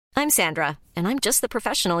I'm Sandra, and I'm just the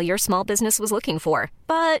professional your small business was looking for.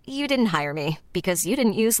 But you didn't hire me because you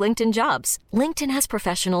didn't use LinkedIn Jobs. LinkedIn has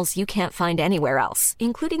professionals you can't find anywhere else,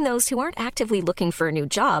 including those who aren't actively looking for a new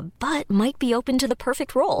job, but might be open to the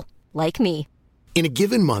perfect role, like me. In a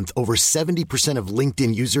given month, over 70% of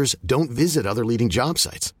LinkedIn users don't visit other leading job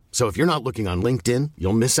sites. So if you're not looking on LinkedIn,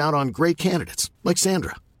 you'll miss out on great candidates like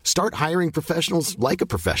Sandra. Start hiring professionals like a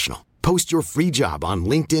professional. Post your free job on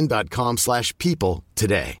linkedin.com/people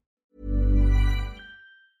today.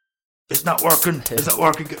 It's not working. It's not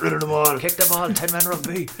working. Get rid of them all. Kick them all. 10-man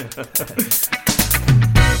rugby.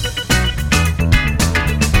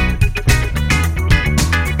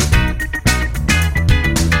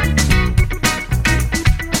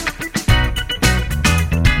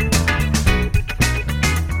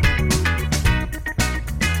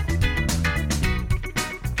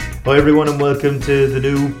 Hi everyone and welcome to the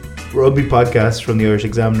new rugby podcast from the Irish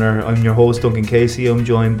Examiner. I'm your host Duncan Casey. I'm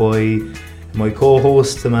joined by my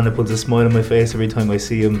co-host, the man that puts a smile on my face every time I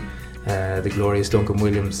see him, the glorious Duncan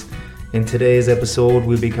Williams. In today's episode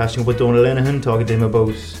we'll be catching up with Donal Lenihan, talking to him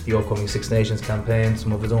about the upcoming Six Nations campaign,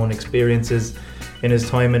 some of his own experiences in his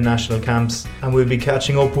time in national camps, and we'll be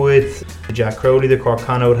catching up with Jack Crowley, the Cork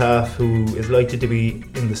Connaught half, who is likely to be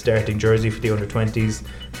in the starting jersey for the under-20s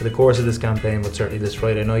for the course of this campaign, but certainly this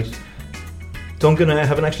Friday night. Duncan, I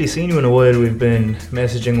haven't actually seen you in a while. We've been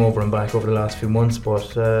messaging over and back over the last few months,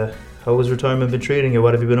 but how has retirement been treating you?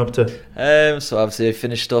 What have you been up to? So obviously I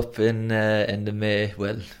finished up in end of May.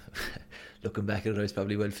 Well, looking back at it, I was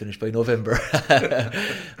probably well finished by November. I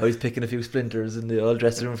was picking a few splinters in the old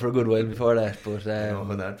dressing room for a good while before that. But I know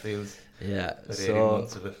how that feels. Yeah, so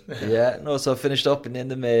months of it. So I finished up in the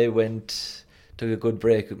end of May. Took a good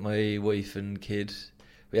break with my wife and kid.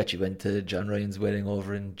 We actually went to John Ryan's wedding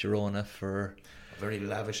over in Girona for a very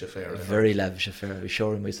lavish affair. I was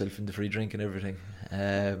showering myself in the free drink and everything.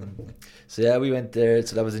 So yeah, we went there.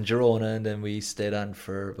 So that was in Girona, and then we stayed on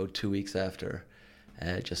for about 2 weeks after.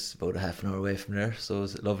 Just about a half an hour away from there. So it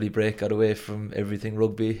was a lovely break. Got away from everything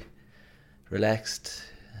rugby, relaxed,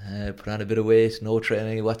 put on a bit of weight, no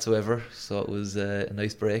training whatsoever. So it was a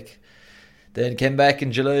nice break. Then came back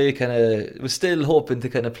in July. Was still hoping to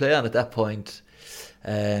kind of play on at that point.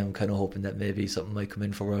 Kind of hoping that maybe something might come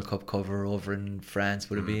in for World Cup cover over in France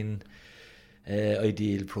would have been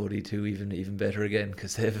ideal. Pro D2 even better again,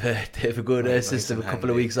 because they have a good system. A couple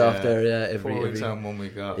of weeks off there, every 4 weeks on, 1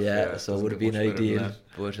 week off. So it would have been ideal.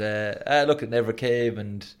 But look, it never came,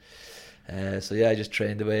 and so I just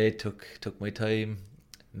trained away, took my time,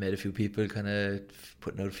 met a few people, kind of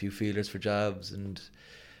putting out a few feelers for jobs, and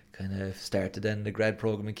kind of started then the grad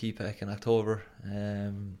program in Keepack in October.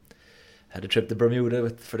 Had a trip to Bermuda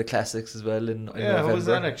for the classics as well in November. How was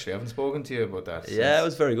that actually? I haven't spoken to you about that. It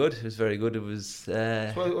was very good. It was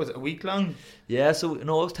so was it a week long? Yeah, so it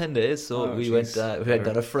was 10 days. So we went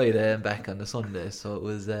on a Friday and back on the Sunday. So it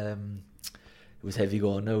was heavy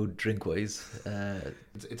going now, drink wise.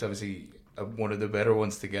 It's obviously one of the better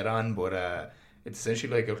ones to get on, but it's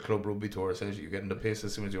essentially like a club rugby tour. Essentially, you get in the pace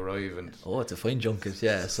as soon as you arrive. And it's a fine junket.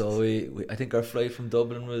 Yeah. So we I think our flight from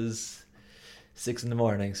Dublin was 6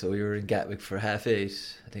 a.m, so we were in Gatwick for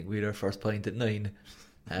 8:30. I think we had our first pint at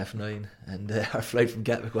 9:30, and our flight from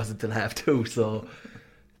Gatwick wasn't until 2:30, so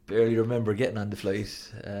barely remember getting on the flight.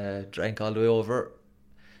 Drank all the way over,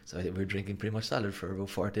 so I think we were drinking pretty much solid for about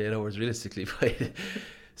 48 hours realistically.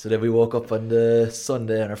 So then we woke up on the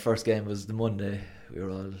Sunday, and our first game was the Monday. We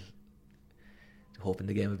were all hoping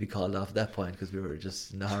the game would be called off at that point because we were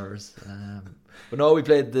just in the horrors. But no, we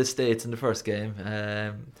played the States in the first game.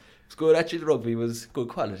 It was good actually. The rugby was good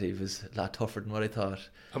quality. It was a lot tougher than what I thought.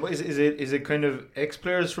 And is it kind of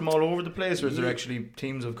ex-players from all over the place, or is there actually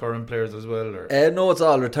teams of current players as well? Or? No, it's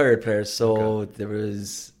all retired players. So there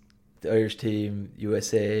was the Irish team,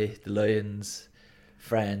 USA, the Lions,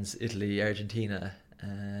 France, Italy, Argentina,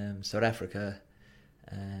 South Africa,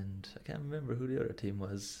 and I can't remember who the other team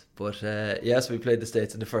was. But so we played the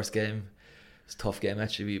States in the first game. It was a tough game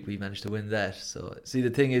actually. We managed to win that. So see, the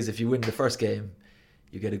thing is, if you win the first game,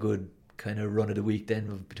 you get a good kind of run of the week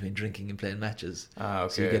then between drinking and playing matches. So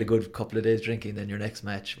you get a good couple of days drinking, then your next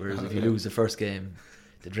match. Whereas if you lose the first game,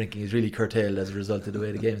 the drinking is really curtailed as a result of the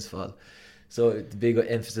way the games fall. So the big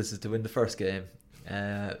emphasis is to win the first game.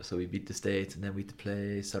 So we beat the States, and then we had to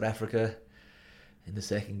play South Africa in the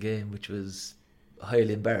second game, which was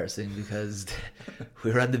highly embarrassing because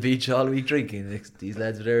we were on the beach all week drinking. These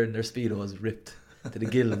lads were there in their Speedos ripped to the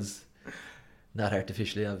gills. Not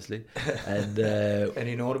artificially, obviously. And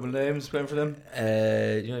any notable names playing for them?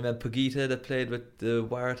 You know, man, Pugita that played with the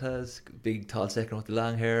Waratahs, big tall second with the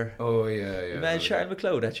long hair. Oh yeah. Man, Charles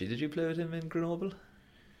McLeod actually. Did you play with him in Grenoble?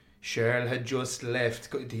 Charles had just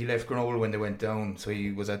left. He left Grenoble when they went down, so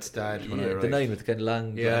he was at Stade when I arrived. The 9 with the kind of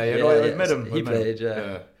long. I met him. He played.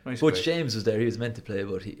 Nice Butch guy. James was there. He was meant to play,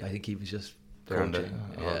 but I think he was just coaching.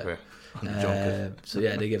 Okay. So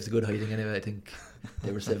they gave us a good hiding anyway. I think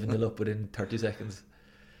they were 7-0 up within 30 seconds.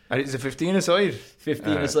 And is it 15 aside?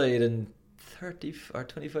 15 aside and 30 or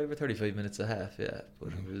 25 or 35 minutes a half. Yeah, but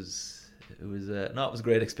it was it was a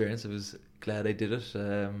great experience. I was glad I did it.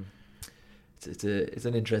 It's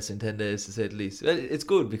an interesting 10 days to say the least. It's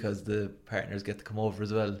good because the partners get to come over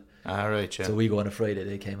as well. Right, yeah. So we go on a Friday,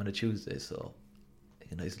 they came on a Tuesday, so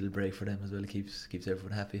a nice little break for them as well. It keeps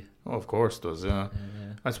everyone happy. Oh, of course it does, yeah.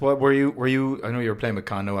 That's what were you I know you were playing with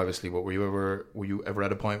Con now obviously, but were you ever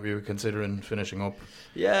at a point where you were considering finishing up?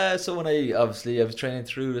 Yeah, so when I was training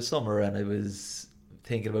through the summer and I was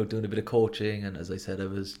thinking about doing a bit of coaching, and as I said I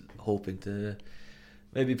was hoping to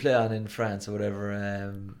maybe play on in France or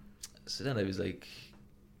whatever. So then I was like,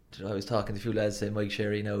 I was talking to a few lads, say Mike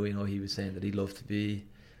Sherry now, he was saying that he'd love to be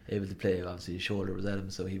able to play. Obviously his shoulder was at him,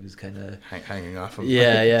 so he was kind of hanging off him.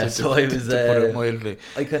 Yeah. So I was, to put it mildly,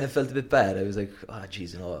 I kind of felt a bit bad. I was like,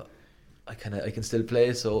 geez, I can still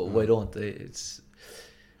play, so why don't I? It's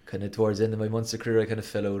kind of towards the end of my Munster career, I kind of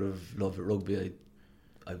fell out of love at rugby.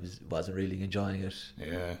 I wasn't really enjoying it.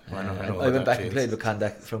 Yeah, I went back and played with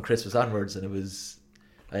Contact from Christmas onwards, and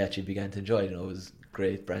I actually began to enjoy it. It was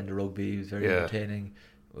great brand of rugby. It was very entertaining.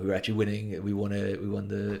 We were actually winning. We won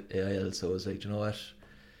the AIL, so I was like, you know what?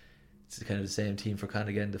 It's kind of the same team for Con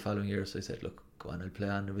again the following year. So I said, look, go on, I'll play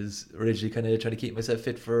on. I was originally kind of trying to keep myself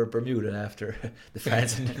fit for Bermuda after the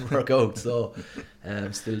France didn't work out. So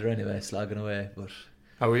I'm still there anyway, slogging away. But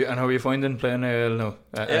how are you finding playing AIL now?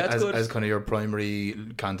 As kind of your primary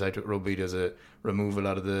contact with rugby, does it remove a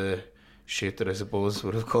lot of the shit that I suppose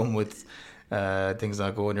would have come with things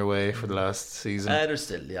not going your way for the last season? There's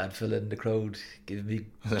still the handful in the crowd giving me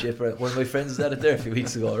jipper. One of my friends was at it there a few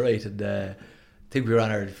weeks ago, right? And I think we were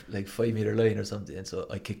on our 5 metre line or something, and so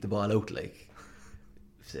I kicked the ball out like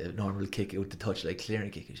a normal kick out to touch, like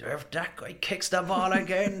clearing kick. He said, if that guy kicks the ball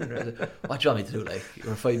again, what do you want me to do? Like,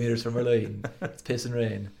 we're 5 metres from our line, it's piss and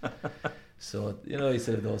rain. So he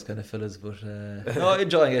said those kind of fellas, but no,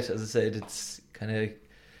 enjoying it. As I said, it's kind of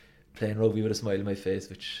playing rugby with a smile on my face,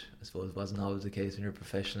 which I suppose wasn't always the case when you're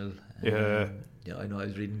professional. I know I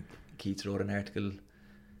was reading Keats wrote an article,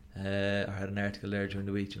 or had an article there during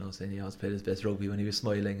the week, saying he always played his best rugby when he was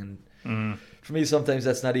smiling, and for me sometimes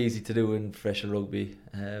that's not easy to do in professional rugby.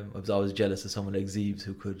 I was always jealous of someone like Zeeves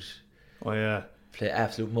who could play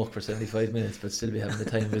absolute muck for 75 minutes but still be having the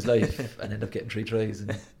time of his life and end up getting 3 tries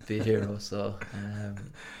and be a hero. So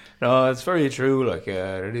no, it's very true. Like,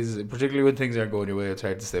 it is, particularly when things aren't going your way, it's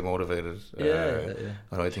hard to stay motivated.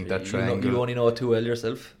 And I think that triangle. You only know it too well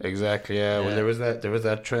yourself. Exactly. Yeah. Well, there was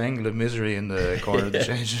that triangle of misery in the corner of the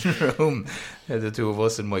changing room. The two of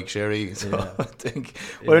us and Mike Sherry. So I think,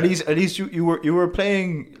 well, at least you were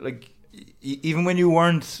playing, like, even when you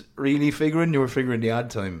weren't really figuring, you were figuring the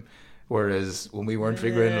odd time. Whereas when we weren't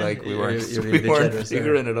figuring, like, we weren't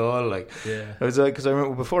figuring at all. Like, I was like, because I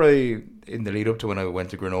remember in the lead up to when I went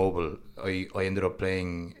to Grenoble, I ended up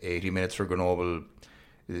playing 80 minutes for Grenoble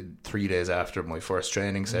 3 days after my first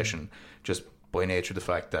training session, just by nature of the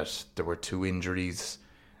fact that there were 2 injuries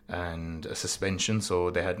and a suspension, so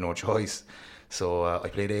they had no choice. So I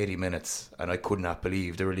played 80 minutes and I could not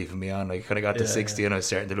believe they were leaving me on. I kind of got to 60 and I was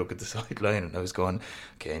starting to look at the sideline and I was going,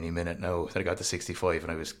 okay, any minute now. Then I got to 65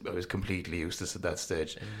 and I was completely useless at that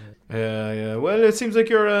stage. Yeah. Well, it seems like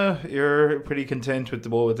you're pretty content with the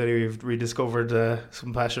moment that you've rediscovered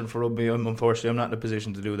some passion for rugby. Unfortunately, I'm not in a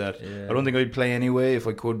position to do that. I don't think I'd play anyway if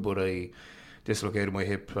I could, but I dislocated my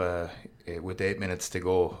hip with 8 minutes to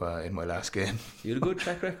go in my last game. You had a good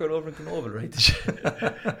track record over in Grenoble, right?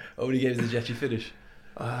 How many games did you actually finish?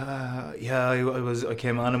 I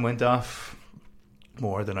came on and went off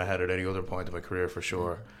more than I had at any other point in my career, for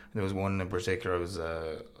sure. And there was one in particular.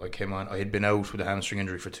 I came on. I had been out with a hamstring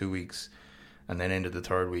injury for 2 weeks, and then ended the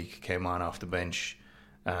 3rd week. Came on off the bench,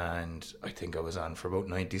 and I think I was on for about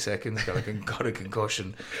 90 seconds. Got a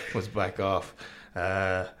concussion. Was back off.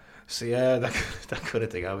 So yeah, that kind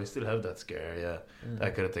of thing. I still have that scare. Yeah,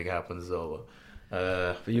 that kind of thing happens though.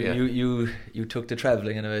 But you took to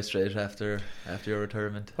travelling anyway straight after your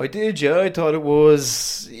retirement. I did. Yeah, I thought it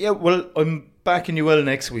was. Yeah, well, I'm back in UL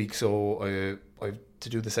next week, so I to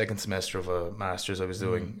do the 2nd semester of a master's I was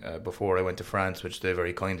doing before I went to France, which they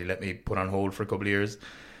very kindly let me put on hold for a couple of years.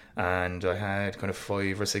 And I had kind of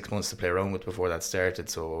 5 or 6 months to play around with before that started.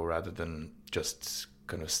 So rather than just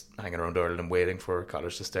kind of hanging around Ireland and waiting for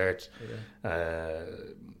college to start,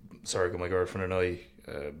 Sorg, my girlfriend, and I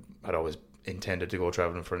had always intended to go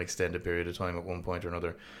travelling for an extended period of time at one point or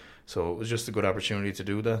another. So it was just a good opportunity to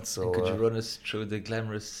do that. So And could you run us through the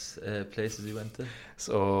glamorous places you went to?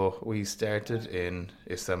 So we started in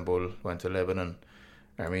Istanbul, went to Lebanon,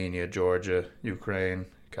 Armenia, Georgia, Ukraine,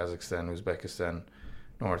 Kazakhstan, Uzbekistan,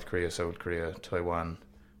 North Korea, South Korea, Taiwan,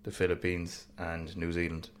 the Philippines, and New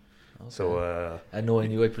Zealand. Okay. So and knowing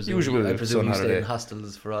you, I presume usual you stayed holiday. in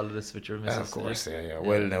hostels for all of this with your missus. of course, yeah.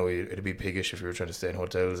 Well, now it'd be piggish if you were trying to stay in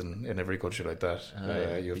hotels in every country like that.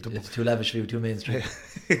 You have to It's too lavish for you, too mainstream.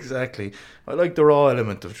 Exactly. I like the raw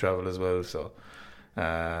element of travel as well. So,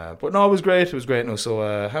 but no, it was great. It was great. No,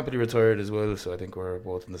 so happily retired as well. So I think we're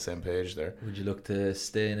both on the same page there. Would you look to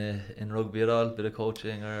stay in rugby at all? Bit of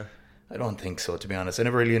coaching or? I don't think so, to be honest. I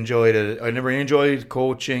never really enjoyed it. I never enjoyed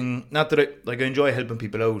coaching. Not that I enjoy helping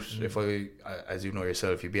people out. If as you know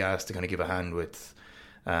yourself, you'd be asked to kind of give a hand with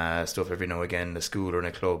stuff every now and again in a school or in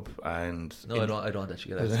a club. And no, I don't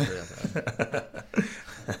actually get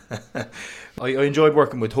that. I enjoyed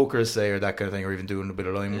working with hookers, say, or that kind of thing, or even doing a bit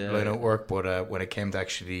of line out work. But when it came to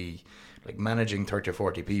actually like managing 30 or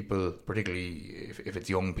 40 people, particularly if it's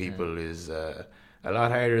young people, is a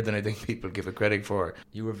lot harder than I think people give it credit for.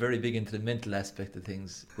 You were very big into the mental aspect of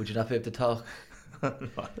things. Would you not be able to talk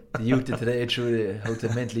the youth of today through how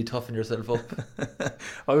to mentally toughen yourself up?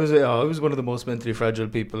 I was one of the most mentally fragile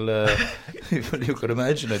people you could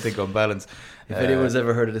imagine, I think, on balance. If anyone's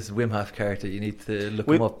ever heard of this Wim Hof character, you need to look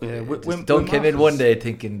him up. Wim came in one day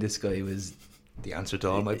thinking this guy was the answer to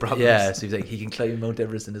all my problems. Yeah, so he's like, he can climb Mount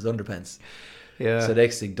Everest in his underpants. Yeah. So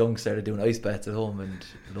next thing, Dunk started doing ice baths at home, and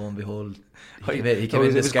lo and behold, he came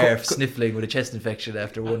in the scarf sniffling with a chest infection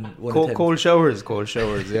after one attempt. Cold showers,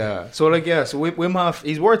 yeah. So Wim Hof,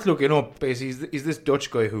 he's worth looking up. Basically, he's this Dutch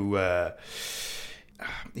guy who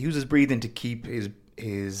he uses breathing to keep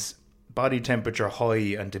his body temperature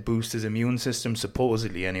high and to boost his immune system,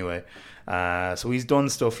 supposedly anyway. So he's done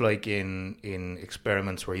stuff like in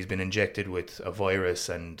experiments where he's been injected with a virus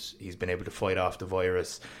and he's been able to fight off the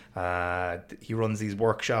virus. He runs these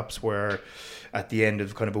workshops where at the end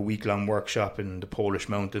of kind of a week-long workshop in the Polish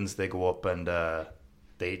mountains, they go up and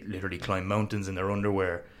they literally climb mountains in their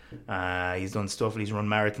underwear. He's done stuff. He's run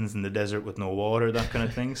marathons in the desert with no water, that kind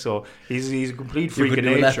of thing. So he's a complete freak of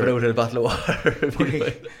nature. Out a bottle of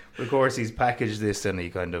water. Of course, he's packaged this and he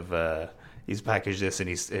kind of he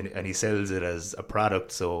sells it as a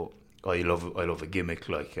product. So I love a gimmick,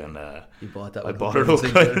 like, and you bought that. I bought it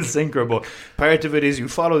hook, line and sinker. But part of it is you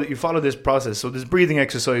follow this process. So there's breathing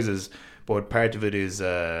exercises, but part of it is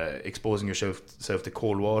exposing yourself to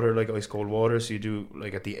cold water, like ice cold water. So you do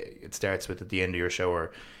like it starts with at the end of your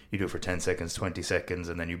shower. You do it for 10 seconds, 20 seconds,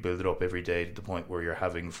 and then you build it up every day to the point where you're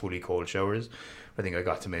having fully cold showers. I think I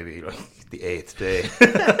got to maybe like the 8th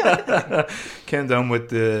day. Came down with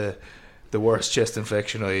the worst chest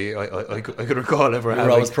infection I could recall ever having. You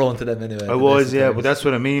were always prone to them anyway. I was, yeah, but that's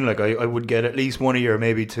what I mean. Like I would get at least one a year,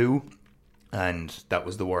 maybe two. And that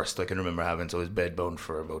was the worst I can remember having. So I was bedbound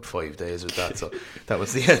for about 5 days with that. So that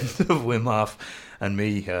was the end of Wim Hof and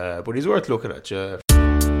me. But he's worth looking at, yeah.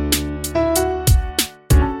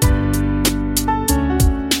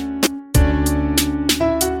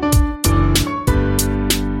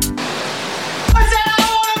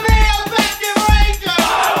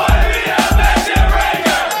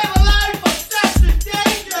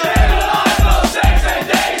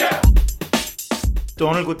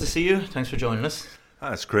 Donald, good to see you. Thanks for joining us.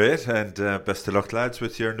 That's great, and best of luck, lads,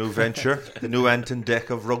 with your new venture, the new Anton Deck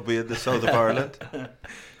of rugby in the south of Ireland.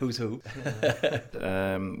 Who's who?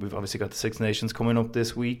 We've obviously got the Six Nations coming up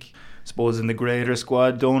this week. I suppose in the greater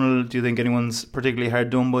squad, Donald, do you think anyone's particularly hard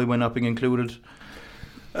done by when not being included?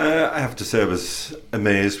 I have to say I was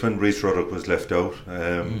amazed when Rhys Ruddock was left out.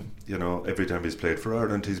 You know, every time he's played for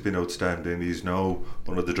Ireland, he's been outstanding. He's now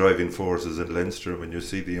one of the driving forces in Leinster. When you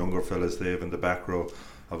see the younger fellas they have in the back row,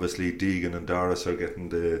 obviously Deegan and Doris are getting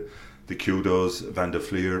the kudos. Van der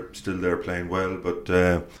Fleer still there playing well, but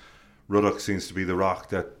Ruddock seems to be the rock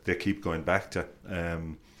that they keep going back to.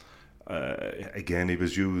 Again, he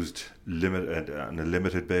was used on a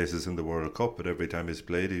limited basis in the World Cup, but every time he's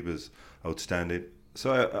played, he was outstanding.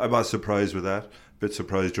 So I was surprised with that. A bit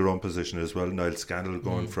surprised your own position as well. Niall Scannell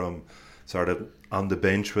going from sort of on the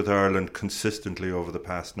bench with Ireland consistently over the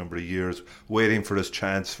past number of years, waiting for his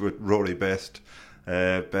chance with Rory Best.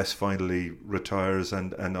 Best finally retires,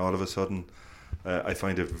 and all of a sudden I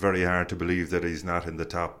find it very hard to believe that he's not in the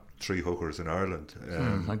top 3 hookers in Ireland.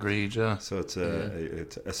 Agreed, yeah. So it's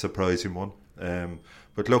a surprising one.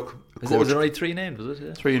 But look, was there only 3 names, was it?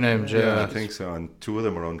 Yeah? 3 names, yeah. I think so, and 2 of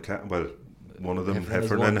them are on one of them,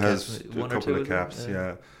 Heffernan, has a couple of caps,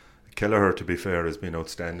 yeah. Kelleher, to be fair, has been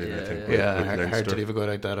outstanding, I think. Hard to leave a guy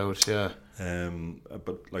like that out, yeah.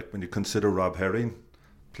 But like when you consider Rob Herring,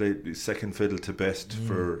 played second fiddle to Best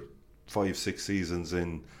for 5-6 seasons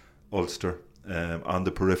in Ulster, on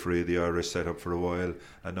the periphery of the Irish setup for a while,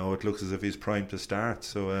 and now it looks as if he's primed to start.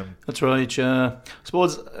 So that's right. I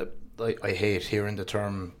suppose I hate hearing the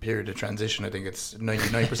term period of transition. I think it's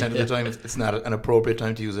 99% of the time it's not an appropriate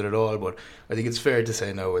time to use it at all, but I think it's fair to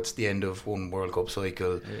say now it's the end of one World Cup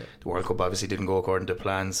cycle. The World Cup obviously didn't go according to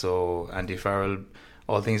plan, so Andy Farrell,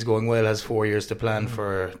 all things going well, has 4 years to plan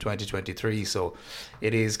for 2023, so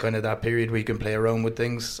it is kind of that period where you can play around with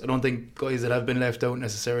things. I don't think guys that have been left out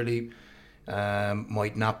necessarily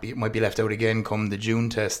might be left out again come the June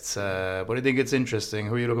tests, but I think it's interesting.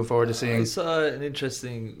 Who are you looking forward to seeing? I saw an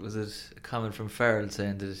interesting, was it a comment from Farrell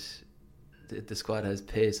saying that the squad has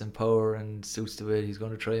pace and power and suits the way he's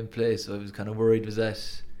going to try and play, so I was kind of worried, was that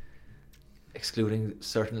excluding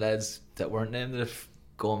certain lads that weren't named if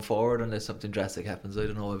going forward unless something drastic happens. I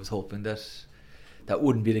don't know, I was hoping that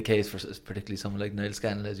wouldn't be the case for particularly someone like Niall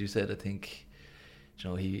Scannell. As you said, I think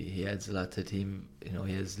he adds a lot to the team.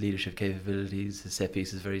 He has leadership capabilities. His set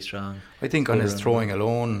piece is very strong. I think on his throwing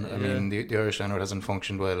alone, I mean, the Irish line hasn't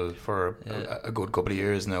functioned well for a good couple of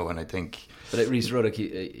years now, and I think. But Rhys Ruddock,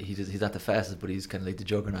 he's not the fastest, but he's kind of like the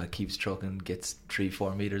juggernaut. Keeps trucking, gets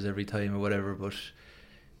 3-4 meters every time or whatever. But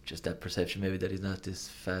just that perception maybe that he's not this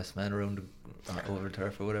fast man around over the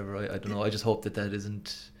turf or whatever. I don't know. I just hope that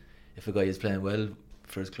isn't, if a guy is playing well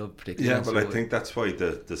for his club particularly. Yeah, well, I think that's why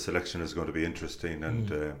the selection is going to be interesting,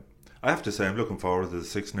 and I have to say I'm looking forward to the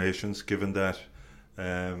Six Nations, given that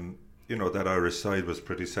that Irish side was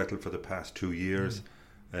pretty settled for the past 2 years.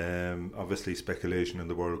 Obviously speculation in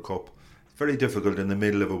the World Cup. It's very difficult in the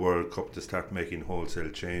middle of a World Cup to start making wholesale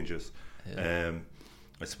changes.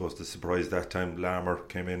 I suppose the surprise that time, Larmour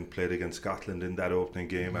came in, played against Scotland in that opening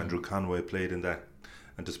game. Andrew Conway played in that,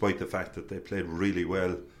 and despite the fact that they played really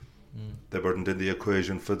well, they weren't in the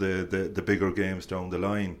equation for the bigger games down the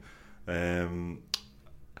line.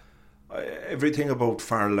 Everything about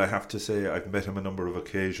Farrell, I have to say, I've met him a number of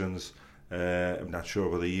occasions. I'm not sure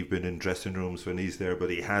whether you've been in dressing rooms when he's there,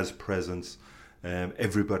 but he has presence.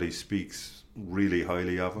 Everybody speaks really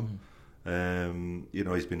highly of him.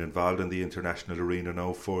 He's been involved in the international arena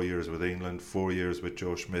now, 4 years with England, 4 years with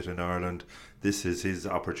Joe Schmidt in Ireland. This is his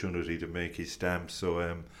opportunity to make his stamp.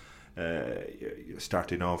 So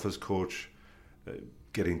starting off as coach,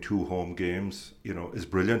 getting 2 home games, is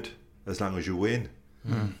brilliant as long as you win.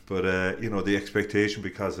 But the expectation,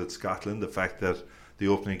 because it's Scotland, the fact that the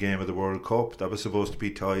opening game of the World Cup, that was supposed to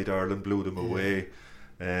be tied, Ireland blew them away.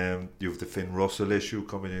 You have the Finn Russell issue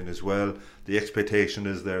coming in as well. The expectation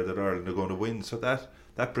is there that Ireland are going to win, so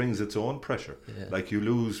that brings its own pressure. Like, you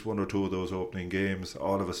lose 1 or 2 of those opening games,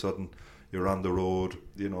 all of a sudden you're on the road.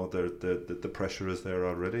 The pressure is there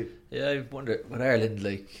already. Yeah, I wonder with Ireland,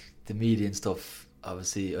 like the media and stuff.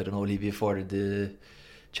 Obviously, I don't know, will he be afforded the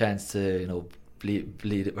chance to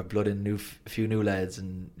bleed or blood in a few new lads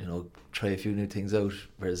and try a few new things out.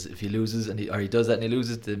 Whereas if he loses and he does that and he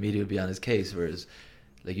loses, the media will be on his case. Whereas,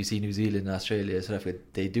 like you see New Zealand and Australia, South Africa,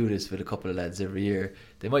 they do this with a couple of lads every year.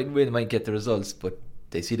 They mightn't win, might get the results, but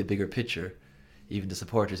they see the bigger picture. Even the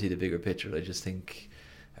supporters see the bigger picture. I just think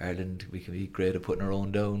Ireland, we can be great at putting our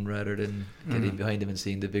own down rather than getting behind them and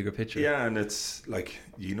seeing the bigger picture. Yeah, and it's like,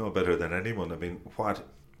 better than anyone. I mean, what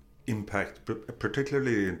impact,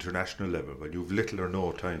 particularly international level, when you've little or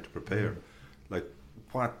no time to prepare, like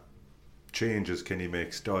what changes can you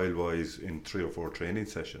make style-wise in 3 or 4 training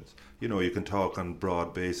sessions? You can talk on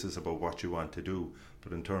broad basis about what you want to do,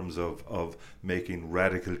 but in terms of making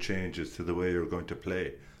radical changes to the way you're going to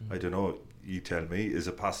play, I don't know, you tell me, is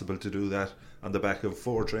it possible to do that on the back of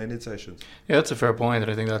 4 training sessions? Yeah, that's a fair point,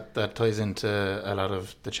 and I think that ties into a lot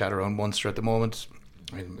of the chat around Munster at the moment.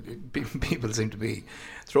 I mean, people seem to be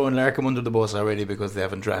throwing Larkham under the bus already because they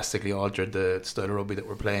haven't drastically altered the style of rugby that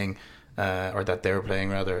we're playing, or that they're playing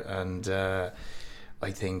rather. And I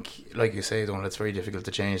think, like you say, Donald, it's very difficult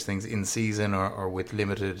to change things in season or with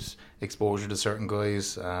limited exposure to certain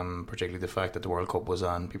guys, particularly the fact that the World Cup was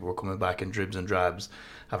on. People were coming back in dribs and drabs,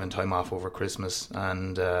 having time off over Christmas.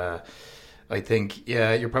 And I think,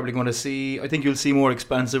 you're probably going to see, I think you'll see more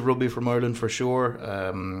expansive rugby from Ireland for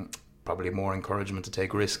sure. Probably more encouragement to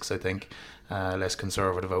take risks, I think, less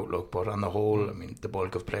conservative outlook. But on the whole, I mean, the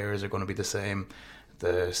bulk of players are going to be the same.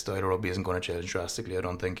 The style of rugby isn't going to change drastically, I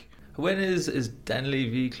don't think. When is Dan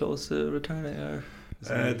Levy close to returning? Or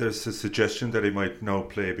there's a suggestion that he might now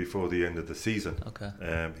play before the end of the season.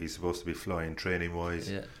 Okay. He's supposed to be flying training-wise.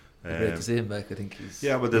 Yeah. Great to see him back. I think he's...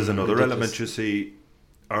 Yeah, but there's another element. You see,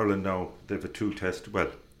 Ireland now, they have a 2 test. Well,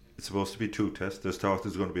 it's supposed to be 2 tests. There's talk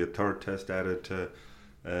there's going to be a 3rd test added to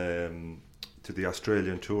the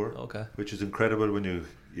Australian tour, which is incredible when you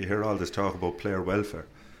hear all this talk about player welfare.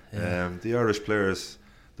 The Irish players,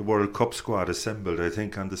 the World Cup squad assembled, I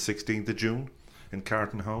think, on the 16th of June in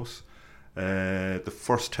Carton House. The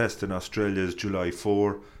first test in Australia is July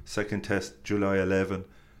 4, second test July 11.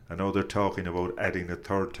 I know they're talking about adding a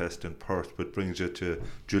third test in Perth, but brings you to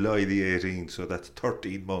July the 18th, so that's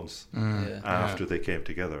 13 months after they came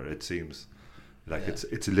together. It seems like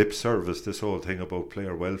it's lip service, this whole thing about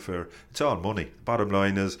player welfare. It's all money. Bottom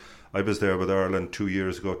line is, I was there with Ireland 2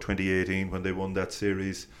 years ago, 2018, when they won that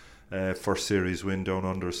series, first series win down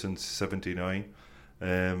under since '79.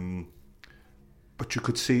 But you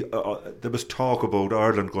could see there was talk about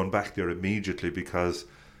Ireland going back there immediately because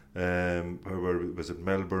where was it?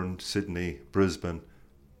 Melbourne, Sydney, Brisbane,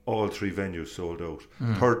 all three venues sold out.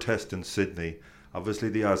 Third test in Sydney. Obviously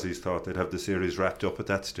the Aussies thought they'd have the series wrapped up at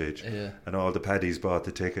that stage, and all the paddies bought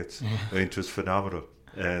the tickets. I mean, it was phenomenal.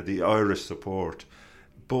 The Irish support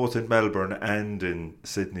both in Melbourne and in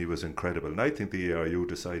Sydney was incredible, and I think the ERU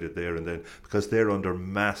decided there and then, because they're under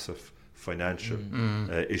massive financial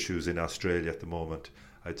issues in Australia at the moment.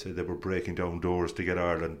 I'd say they were breaking down doors to get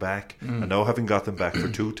Ireland back, and now having got them back for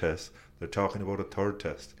 2 tests, they're talking about a third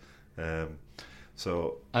test.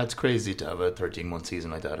 So it's crazy to have a 13-month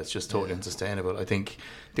season like that. It's just totally unsustainable. I think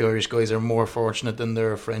the Irish guys are more fortunate than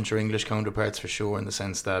their French or English counterparts for sure, in the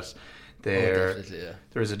sense that there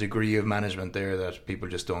is a degree of management there that people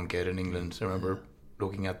just don't get in England. I remember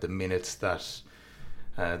looking at the minutes that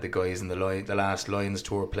the guys in the last Lions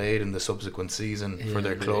tour played in the subsequent season for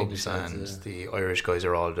their clubs, and the Irish guys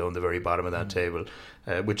are all down the very bottom of that table,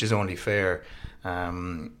 which is only fair.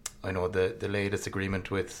 I know the latest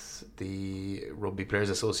agreement with the Rugby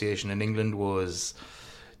Players Association in England was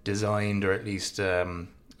designed, or at least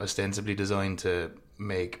ostensibly designed, to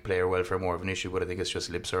make player welfare more of an issue, but I think it's just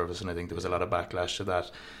lip service, and I think there was a lot of backlash to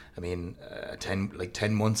that. I mean,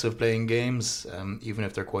 10 months of playing games, even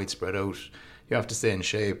if they're quite spread out, you have to stay in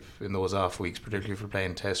shape in those off weeks, particularly if you're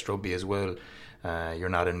playing test rugby as well. You're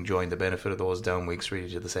not enjoying the benefit of those down weeks really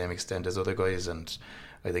to the same extent as other guys, and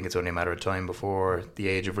I think it's only a matter of time before the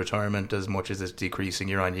age of retirement, as much as it's decreasing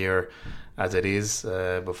year on year as it is,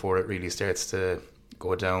 before it really starts to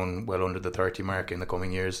go down well under the 30 mark in the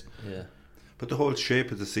coming years. Yeah. But the whole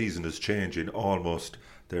shape of the season is changing almost.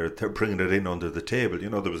 They're bringing it in under the table.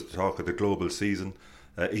 You know, there was talk of the global season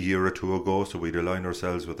a year or two ago, so we'd align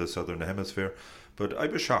ourselves with the Southern Hemisphere. But I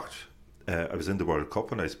was shocked. I was in the World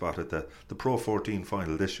Cup and I spotted that the Pro 14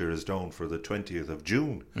 final this year is down for the 20th of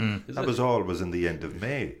June. That was always in the end of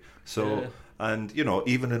May. So, and you know,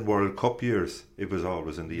 even in World Cup years, it was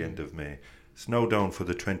always in the end of May. It's now down for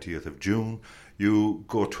the 20th of June. You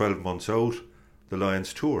go 12 months out, the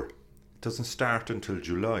Lions tour. It doesn't start until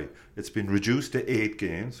July. It's been reduced to 8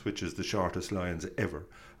 games, which is the shortest Lions ever.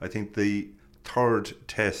 I think the third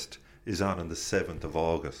test is on the 7th of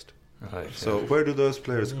August. Right. So where do those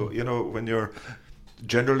players go? You know, when you're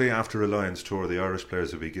generally after a Lions tour, the Irish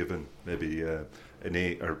players will be given maybe a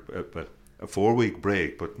 4-week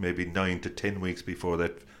break, but maybe 9 to 10 weeks before they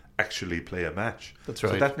actually play a match. That's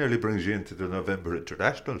right. So that nearly brings you into the November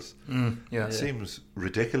internationals. It seems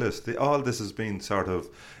ridiculous. All this has been sort of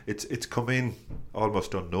it's come in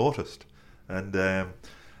almost unnoticed, and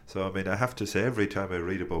so I mean, I have to say, every time I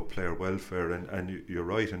read about player welfare, and you're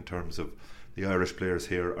right in terms of the Irish players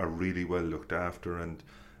here are really well looked after, and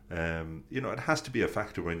you know, it has to be a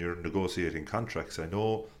factor when you're negotiating contracts. I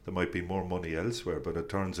know there might be more money elsewhere, but in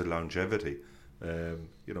terms of longevity,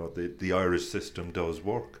 you know, the Irish system does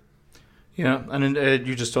work. Yeah, and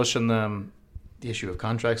you just touched on the issue of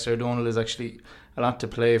contracts there, Donald. Is actually a lot to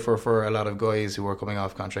play for a lot of guys who are coming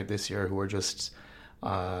off contract this year, who are just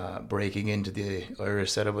breaking into the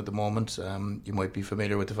Irish setup at the moment. You might be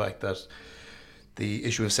familiar with the fact that the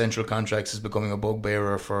issue of central contracts is becoming a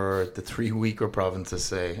bugbearer for the 3 weaker provinces,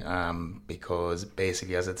 say, because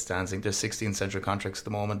basically, as it stands, I think there's 16 central contracts at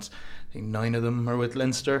the moment. I think 9 of them are with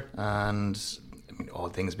Leinster, and I mean, all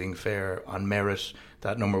things being fair, on merit,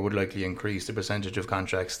 that number would likely increase. The percentage of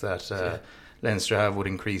contracts that Leinster have would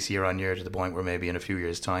increase year on year, to the point where maybe in a few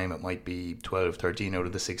years' time it might be 12, 13 out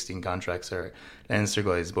of the 16 contracts are Leinster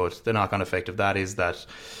guys. But the knock-on effect of that is that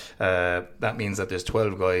that means that there's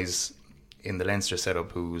 12 guys in the Leinster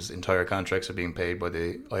setup whose entire contracts are being paid by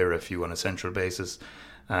the IRFU on a central basis,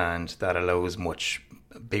 and that allows much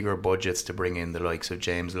bigger budgets to bring in the likes of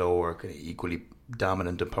James Lowe, or equally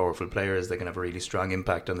dominant and powerful players that can have a really strong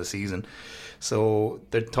impact on the season. So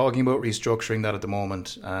they're talking about restructuring that at the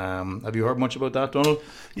moment. Have you heard much about that, Donald?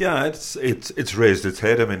 Yeah, it's raised its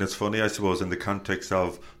head. I mean, it's funny, I suppose, in the context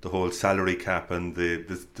of the whole salary cap and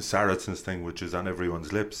the Saracens thing, which is on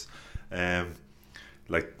everyone's lips.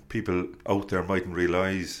 Like, people out there mightn't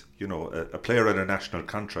realise, you know, a player at a national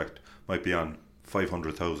contract might be on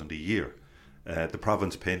 500,000 a year. The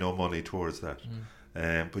province pay no money towards that.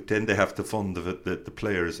 But then they have to fund the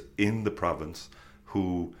players in the province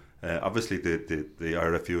who, obviously the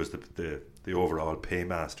RFU is the overall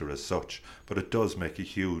paymaster as such, but it does make a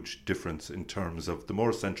huge difference in terms of the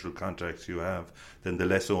more central contracts you have, then the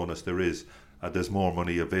less onus there is. There's more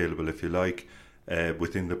money available, if you like,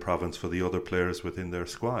 within the province for the other players within their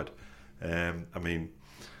squad. I mean,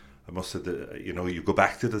 I must say that, you go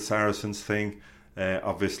back to the Saracens thing.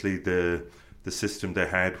 Obviously, the system they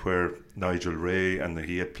had where Nigel Ray and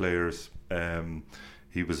he had players.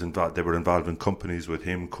 He was involved. They were involved in companies with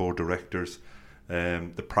him, co-directors.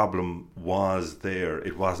 The problem was there.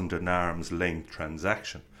 It wasn't an arm's length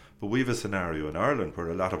transaction. But we have a scenario in Ireland where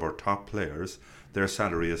a lot of our top players, their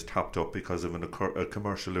salary is topped up because of a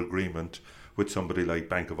commercial agreement with somebody like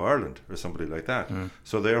Bank of Ireland or somebody like that.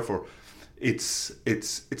 So therefore, it's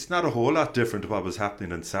not a whole lot different to what was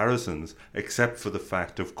happening in Saracens, except for the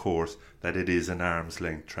fact, of course, that it is an arm's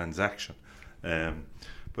length transaction.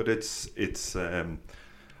 But it's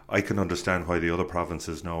I can understand why the other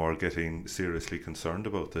provinces now are getting seriously concerned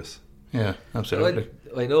about this. Yeah, absolutely.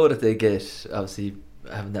 I know that they get, obviously,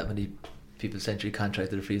 having that many people century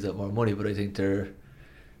contracted to frees up more money, but I think their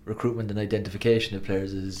recruitment and identification of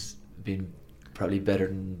players has been probably better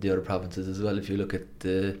than the other provinces as well. If you look at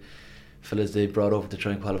the fellas they brought over to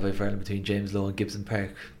try and qualify for Ireland between James Lowe and Gibson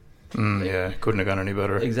Park. Yeah, couldn't have gone any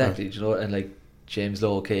better. Exactly, and like James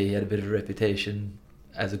Lowe, okay, he had a bit of a reputation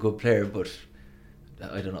as a good player, but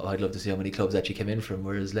I don't know, I'd love to see how many clubs actually came in for him,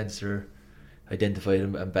 whereas Leinster identified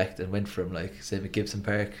him and backed and went for him, like same at Gibson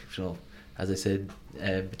Park. As I said,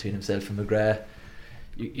 between himself and McGrath,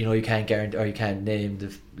 you can't guarantee or you can't name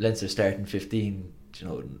the Leinster starting 15.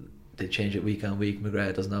 They change it week on week.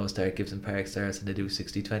 McGrath doesn't always start, Gibson Park starts, and they do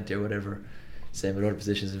 60-20 or whatever. Same with other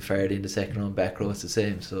positions in Faraday in the second row and back row, it's the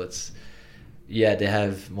same. So it's, they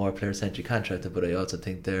have more player century contracted, but I also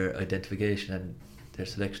think their identification and their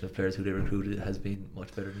selection of players who they recruited has been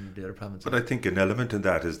much better than the other provinces. But I think an element in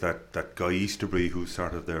that is that Guy Easterby, who's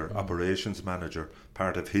sort of their operations manager,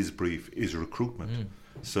 part of his brief is recruitment.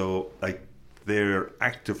 So they're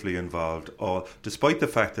actively involved, despite the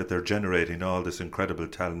fact that they're generating all this incredible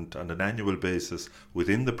talent on an annual basis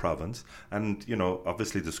within the province. And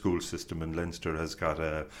obviously the school system in Leinster has got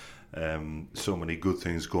so many good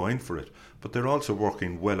things going for it, but they're also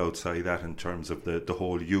working well outside that in terms of the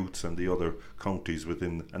whole youths and the other counties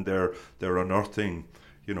within, and they're unearthing,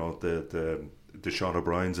 the Sean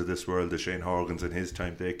O'Briens of this world, the Shane Horgans in his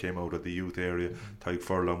time, they came out of the youth area. Tyke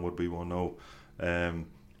Furlong would be one now,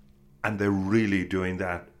 and they're really doing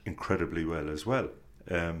that incredibly well as well.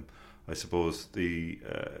 I suppose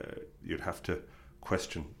you'd have to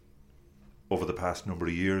question over the past number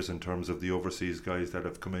of years in terms of the overseas guys that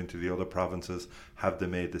have come into the other provinces, have they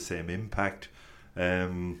made the same impact?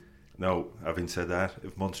 Now, having said that,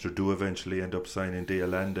 if Munster do eventually end up signing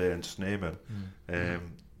Deolande and Sneeman,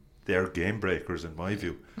 they're game breakers in my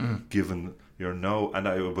view, given and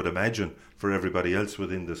I would imagine for everybody else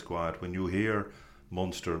within the squad, when you hear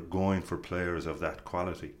Munster going for players of that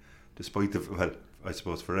quality, despite I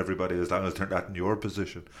suppose for everybody, as long as they're not in your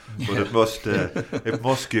position, but it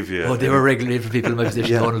must give you. They were regularly for people in my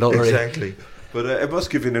position. Don't worry. Exactly. But it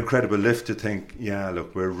must give you an incredible lift to think,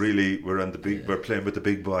 look, we're playing with the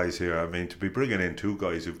big boys here. I mean, to be bringing in two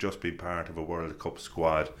guys who've just been part of a World Cup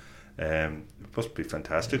squad, it must be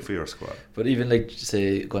fantastic for your squad. But even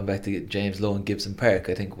say going back to James Lowe and Gibson Park,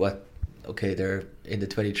 I think they're in the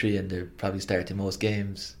 23 and they're probably starting most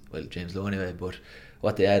games. Well, James Lowe anyway, but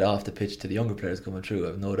what they add off the pitch to the younger players coming through,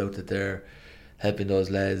 I've no doubt that they're helping those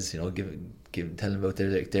lads, telling them about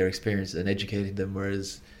their experience and educating them.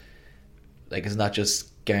 Whereas, it's not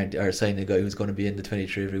just guarantee or signing a guy who's going to be in the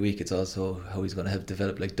 23 every week. It's also how he's going to help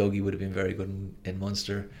develop. Like Dougie would have been very good in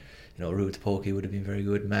Munster. Ruth Pokey would have been very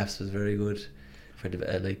good. Maps was very good for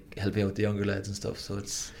helping out the younger lads and stuff. So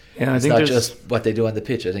it's not just what they do on the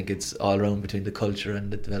pitch. I think it's all around between the culture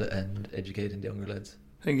and and educating the younger lads.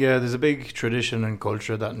 I think there's a big tradition and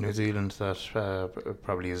culture that in New Zealand that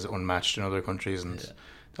probably is unmatched in other countries, and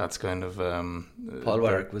that's kind of Paul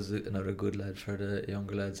Warwick was another good lad for the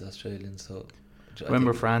younger lads, Australian. So I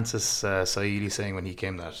remember Francis Saidi saying when he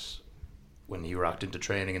came that when he rocked into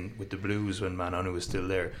training and with the Blues when Manonu was still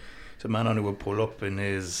there, so Manonu would pull up in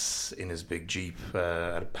his big Jeep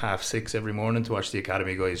at 6:30 every morning to watch the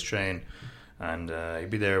academy guys train. And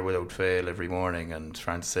he'd be there without fail every morning. And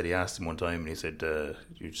Francis said he asked him one time, and he said,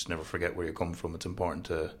 "You just never forget where you come from. It's important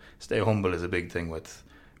to stay humble is a big thing with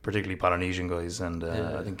particularly Polynesian guys, and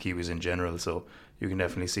I think Kiwis in general. So you can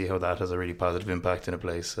definitely see how that has a really positive impact in a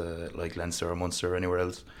place like Leinster or Munster or anywhere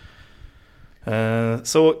else.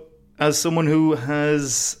 So as someone who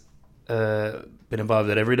has been involved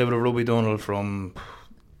at every level of rugby, Donald, from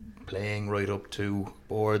playing right up to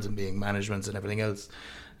boards and being managements and everything else,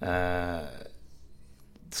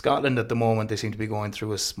 Scotland at the moment, they seem to be going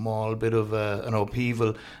through a small bit of an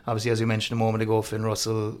upheaval. Obviously, as you mentioned a moment ago, Finn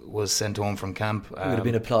Russell was sent home from camp. You would have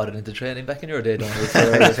been applauded into training back in your day, Donald,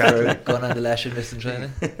 for going on the lash and missing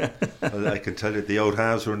training. Well, I can tell you, the out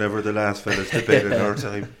halves were never the last fellas to bed in our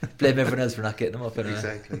time. Blame everyone else for not getting them up anyway.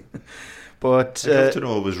 Exactly. But I'd love to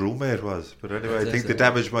know who his roommate was. But anyway, I think the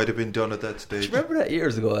damage might have been done at that stage. Do you remember that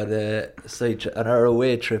years ago on our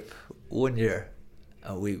away trip one year?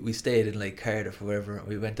 We stayed in like Cardiff or wherever, and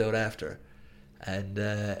we went out after, and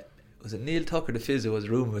was it Neil Tucker, the physio, was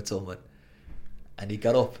rooming with someone, and he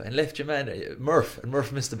got up and left your man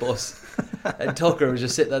Murph missed the bus, and Tucker was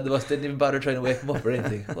just sitting on the bus, didn't even bother trying to wake him up or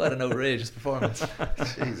anything. What an outrageous performance.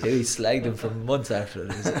 He slagged him for months after it.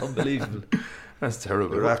 It was unbelievable. That's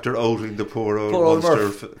terrible. They're after outing the poor old Munster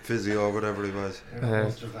physio or whatever he was.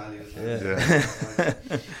 Munster values.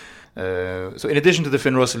 Yeah. So in addition to the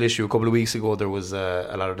Finn Russell issue, a couple of weeks ago there was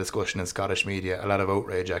a lot of discussion in Scottish media, a lot of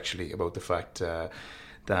outrage actually, about the fact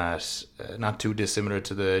that not too dissimilar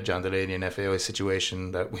to the John Delaney and FAI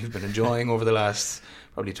situation that we've been enjoying over the last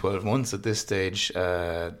probably 12 months at this stage,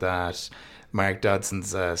 that Mark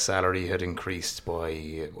Dodson's salary had increased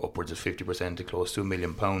by upwards of 50% to close to £1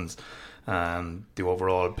 million. The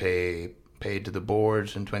overall pay paid to the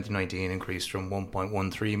board in 2019 increased from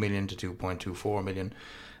 1.13 million to 2.24 million.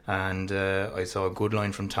 And I saw a good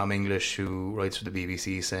line from Tom English, who writes for the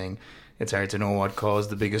BBC, saying it's hard to know what caused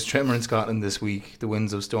the biggest tremor in Scotland this week: the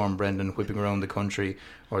winds of Storm Brendan whipping around the country,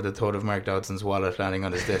 or the thought of Mark Dodson's wallet landing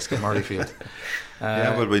on his desk at Murrayfield.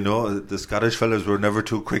 Yeah, well, we know the Scottish fellas were never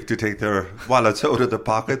too quick to take their wallets out of the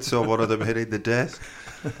pocket, so one of them hitting the desk.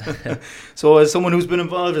 So as someone who's been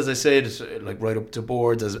involved, as I said, like right up to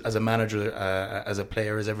boards, as a manager, as a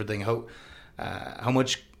player, as everything, how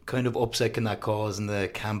much kind of upset can that cause in the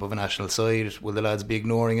camp of a national side? Will the lads be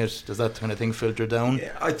ignoring it? Does that kind of thing filter down?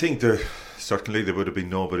 Yeah, I think certainly there would have been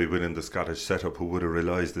nobody within the Scottish setup who would have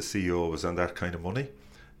realised the CEO was on that kind of money.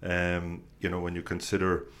 When you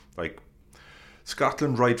consider, like,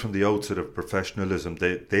 Scotland, right from the outset of professionalism,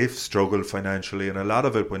 they've struggled financially, and a lot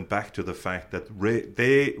of it went back to the fact that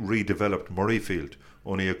they redeveloped Murrayfield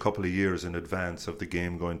only a couple of years in advance of the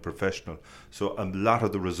game going professional. So a lot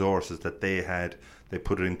of the resources that they had, they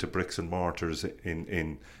put it into bricks and mortars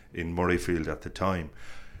in Murrayfield at the time.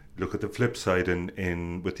 Look at the flip side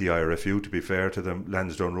with the IRFU, to be fair to them,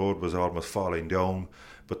 Lansdowne Road was almost falling down,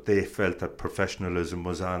 but they felt that professionalism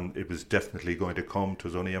it was definitely going to come. It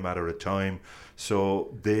was only a matter of time.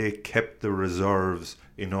 So they kept the reserves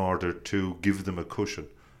in order to give them a cushion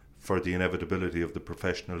for the inevitability of the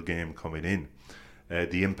professional game coming in.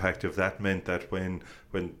 The impact of that meant that when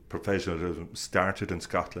professionalism started in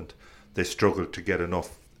Scotland, they struggled to get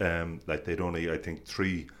enough. They'd only, I think,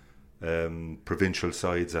 3 provincial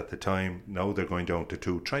sides at the time. Now they're going down to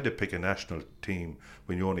 2. Trying to pick a national team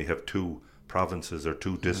when you only have 2 provinces or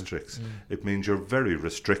 2 districts, it means you're very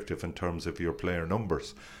restrictive in terms of your player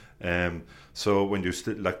numbers. So when you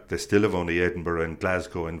they still have only Edinburgh and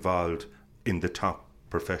Glasgow involved in the top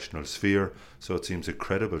professional sphere. So it seems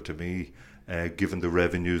incredible to me, given the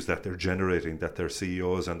revenues that they're generating, that their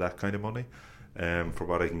CEOs and that kind of money. For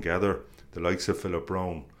what I can gather, the likes of Philip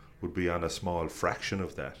Brown would be on a small fraction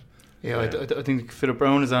of that. Yeah, I think Philip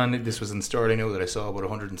Brown is on. This was in Sterling now that I saw, about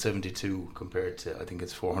 172 compared to, I think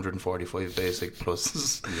it's 445 basic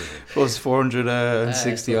plus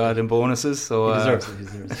 460 odd in bonuses. So he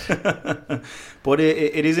deserves it. But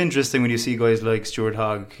it is interesting when you see guys like Stuart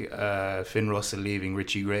Hogg, Finn Russell leaving,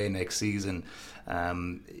 Richie Gray next season.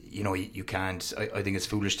 You can't. I think it's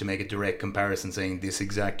foolish to make a direct comparison saying this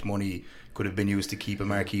exact money could have been used to keep a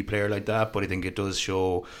marquee player like that, but I think it does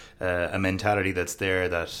show a mentality that's there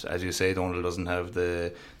that, as you say, Donald, doesn't have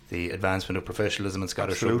the advancement of professionalism in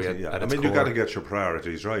Scottish rugby at its core. You've got to get your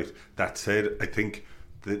priorities right. That said, I think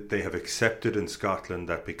that they have accepted in Scotland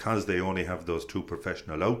that because they only have those 2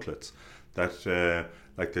 professional outlets, that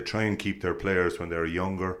they try and keep their players when they're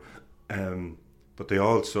younger, but they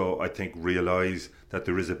also, I think, realise that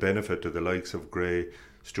there is a benefit to the likes of Gray.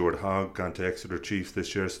 Stuart Hogg gone to Exeter Chiefs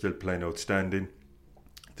this year, still playing outstanding.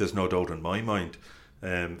 There's no doubt in my mind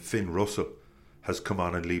Finn Russell has come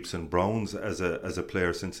on in leaps and bounds as a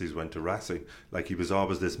player since he's went to Racing. Like, he was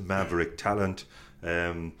always this maverick talent,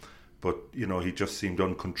 but he just seemed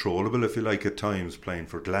uncontrollable, if you like, at times playing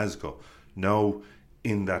for Glasgow. Now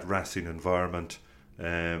in that Racing environment,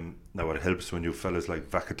 now it helps when you fellas like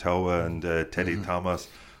Vakatawa and Teddy Thomas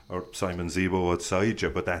or Simon Zebo outside you,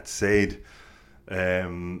 but that said,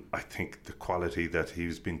 I think the quality that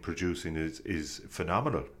he's been producing is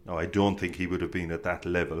phenomenal. Now, I don't think he would have been at that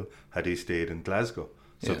level had he stayed in Glasgow.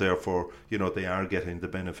 So therefore, they are getting the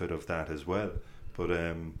benefit of that as well. But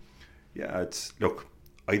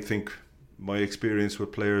I think my experience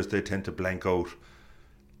with players, they tend to blank out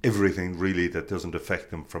everything really that doesn't affect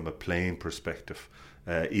them from a playing perspective.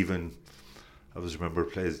 Even I always remember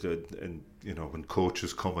players, and when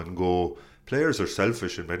coaches come and go, players are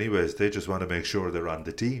selfish in many ways. They just want to make sure they're on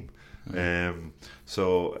the team.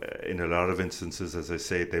 So in a lot of instances, as I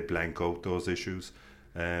say, they blank out those issues.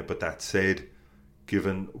 But that said,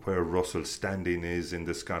 given where Russell's standing is in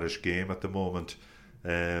the Scottish game at the moment,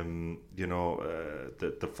 the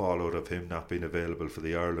fallout of him not being available for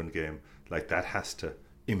the Ireland game, like that has to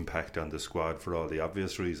impact on the squad for all the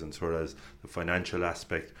obvious reasons. Whereas the financial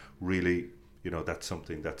aspect, really, that's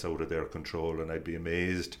something that's out of their control, and I'd be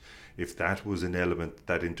amazed if that was an element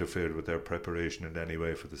that interfered with their preparation in any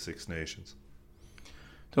way for the Six Nations.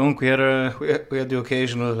 We had the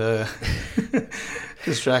occasional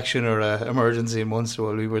distraction or emergency in Munster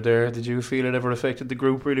while we were there. Did you feel it ever affected the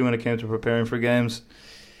group really when it came to preparing for games?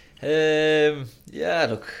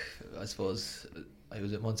 Look, I suppose I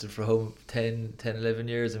was at Munster for 10, 11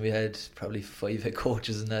 years, and we had probably 5 head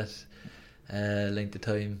coaches in that length of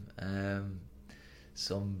time.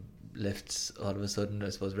 Some left all of a sudden. I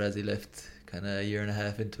suppose Razzie left kind of a year and a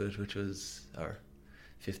half into it, or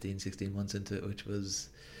 15, 16 months into it, which was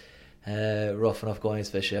rough enough going,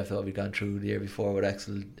 especially after what we'd gone through the year before with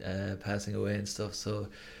Axel passing away and stuff. So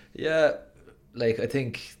I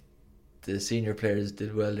think the senior players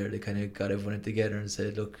did well there. They kind of got everyone together and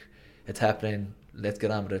said, look, it's happening, let's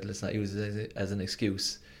get on with it, let's not use it as an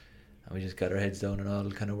excuse. And we just got our heads down and all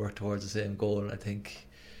kind of worked towards the same goal. And I think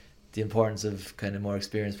the importance of kind of more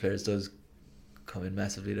experienced players does come in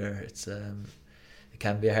massively there. It's it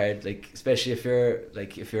can be hard, especially if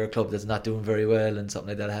you're a club that's not doing very well and something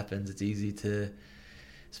like that happens. It's easy to, I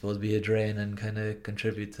suppose, be a drain and kind of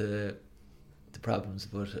contribute to the problems.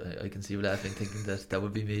 But I can see you laughing, thinking that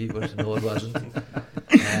would be me, but no, it wasn't.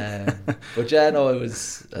 But it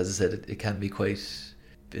was, as I said, it can be quite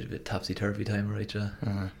a bit of a topsy-turvy time, right?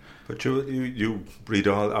 But you read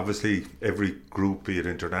obviously every group, be it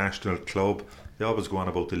international, club, they always go on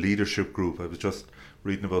about the leadership group. I was just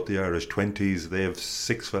reading about the Irish 20s. They have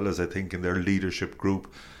 6 fellas, I think, in their leadership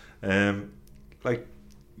group. You're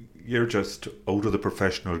just out of the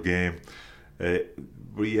professional game.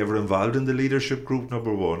 Were you ever involved in the leadership group,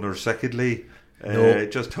 number one? Or secondly, no.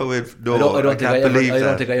 Just how it... No, I don't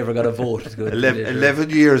think I ever got a vote. To go 11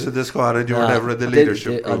 years in the squad and you were never in the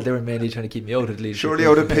leadership group. They were mainly trying to keep me out of the leadership Surely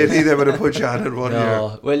group. out of pity they would have put you on in 1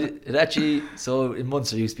 year. Well, it actually... So in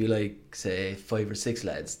Munster it used to be say 5 or 6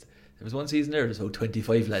 lads. There was one season there was about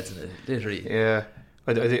 25 lads in it, literally. Yeah.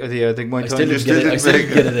 I think my time... I still didn't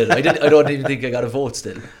get it. I don't even think I got a vote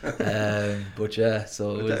still. But yeah,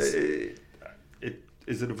 so it was...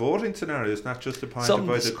 Is it a voting scenario? It's not just appointed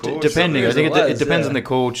by the coach? Depending. I think it depends on the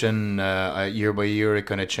coach, and year by year it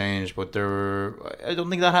kind of changed. But I don't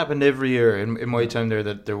think that happened every year. In my time there,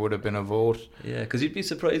 that there would have been a vote. Yeah, because you'd be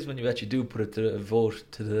surprised when you actually do put it to a vote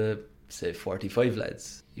to the, say, 45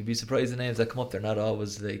 lads. You'd be surprised the names that come up. They're not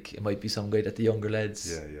always it might be some guy that the younger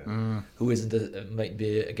lads who might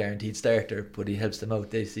be a guaranteed starter, but he helps them out.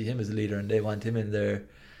 They see him as a leader and they want him in there.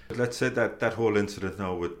 But let's say that whole incident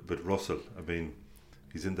now with Russell. I mean,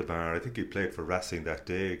 he's in the bar. I think he played for Racing that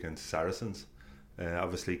day against Saracens.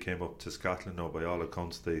 Obviously came up to Scotland now. By all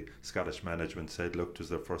accounts, the Scottish management said, look, it was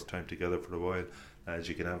their first time together for a while, as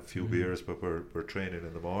you can have a few beers, but we're training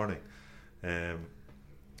in the morning.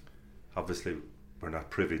 Obviously we're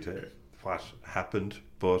not privy to what happened,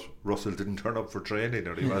 but Russell didn't turn up for training,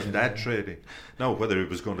 or he wasn't at training. Now, whether he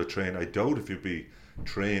was going to train, I doubt if you'd be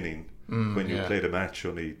training when you played a match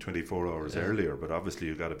only 24 hours earlier, but obviously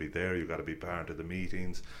you've got to be there, you've got to be part of the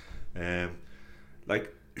meetings.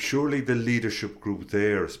 Surely the leadership group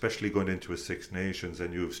there, especially going into a Six Nations,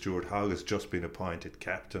 and you have Stuart Hogg has just been appointed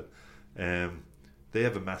captain, they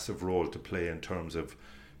have a massive role to play in terms of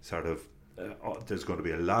sort of there's going to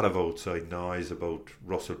be a lot of outside noise about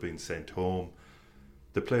Russell being sent home.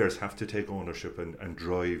 The players have to take ownership and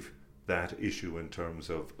drive that issue in terms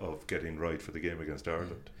of getting right for the game against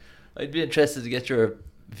Ireland. I'd be interested to get your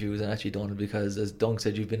views on actually, Donald, because as Dunk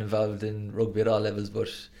said, you've been involved in rugby at all levels, but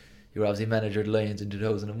you were obviously manager of the Lions in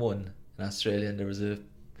 2001 in Australia, and there was a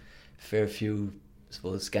fair few, I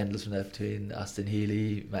suppose, scandals from that between Austin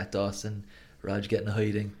Healy, Matt Dawson, Rog getting a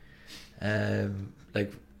hiding.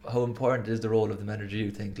 How important is the role of the manager, you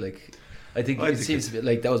think? I think it seems to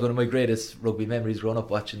be that was one of my greatest rugby memories growing up,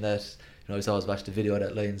 watching that. I always watched the video of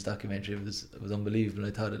that Lions documentary. It was unbelievable.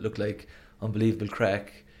 I thought it looked like unbelievable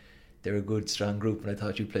crack. They're a good, strong group, and I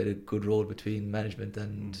thought you played a good role between management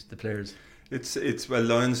and the players. It's well,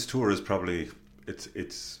 Lions Tour is probably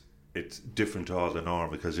it's different to all the norm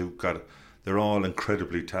because they're all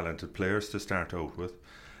incredibly talented players to start out with.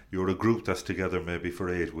 You're a group that's together maybe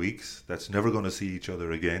for 8 weeks that's never going to see each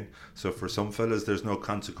other again. So for some fellas, there's no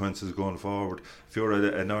consequences going forward. If you're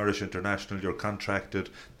an Irish international, you're contracted.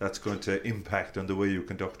 That's going to impact on the way you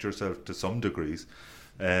conduct yourself to some degrees.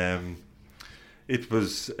 It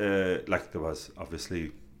was there was obviously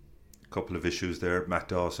a couple of issues there. Matt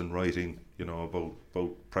Dawson writing, about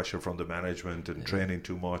pressure from the management and training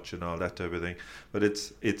too much and all that type of thing. But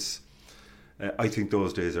it's. I think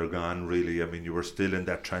those days are gone, really. I mean, you were still in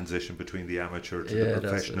that transition between the amateur to the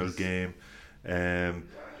professional game.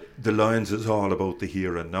 The Lions is all about the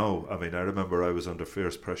here and now. I mean, I remember I was under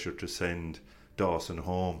fierce pressure to send Dawson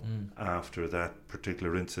home after that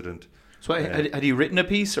particular incident. So had he written a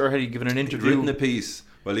piece or had he given an interview? He'd written a piece.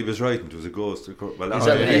 Well, he was writing. It was a ghost. Well, is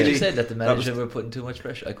that what you said, that the manager were putting too much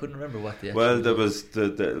pressure? I couldn't remember what the actual... Well, there was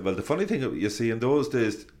the funny thing, you see, in those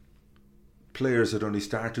days, players had only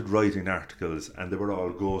started writing articles and they were all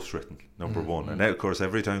ghost written, number one. And of course,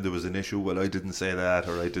 every time there was an issue, well, I didn't say that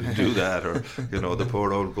or I didn't do that, or the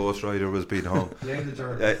poor old ghost writer was being hung. Blame the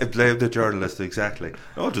journalist. Blame the journalist, exactly.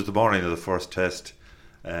 No, it was the morning of the first test,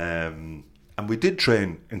 and we did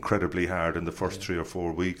train incredibly hard in the first 3 or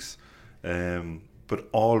 4 weeks, but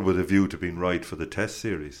all with a view to being right for the test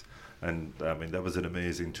series. And I mean, that was an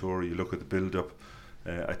amazing tour. You look at the build-up.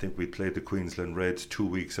 I think we played the Queensland Reds 2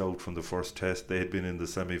 weeks out from the first test. They had been in the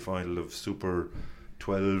semi-final of Super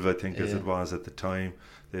 12, I think, as it was at the time.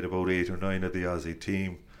 They had about 8 or 9 of the Aussie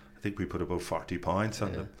team. I think we put about 40 points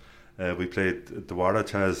on them. We played the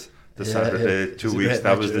Waratahs the Saturday 2 weeks.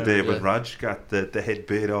 That was the day when Raj got the head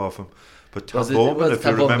bait off him. But Tom Bowman, if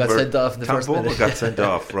you remember, Tom Bowman got sent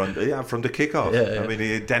off from the kickoff. I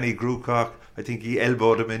mean, Danny Grucock, I think he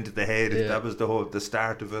elbowed him into the head. That was the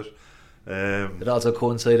start of it. It also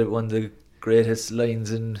coincided with one of the greatest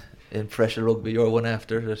lines in professional rugby, or one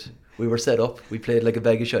after that. We were set up, we played like a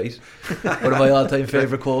bag of shite. One of my all-time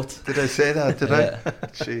favourite quotes. Did I say that? Did I?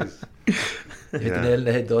 Jeez. Hit the nail in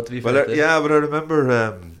the head, though, to be fair. Well, but I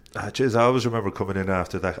remember, I always remember coming in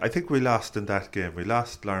after that. I think we lost in that game. We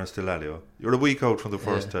lost Lawrence Delalio. You were a week out from the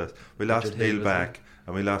first test. We lost Neil Back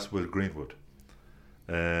and we lost Will Greenwood.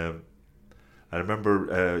 I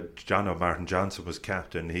remember Martin Johnson was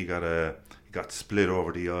captain. He got split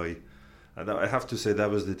over the eye, and I have to say that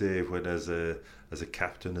was the day when, as a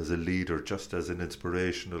captain, as a leader, just as an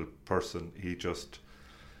inspirational person, he just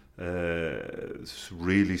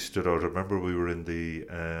really stood out. I remember we were in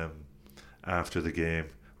the after the game.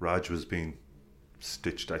 Raj was being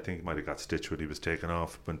stitched. I think he might have got stitched when he was taken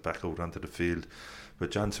off. Went back out onto the field,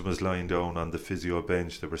 but Johnson was lying down on the physio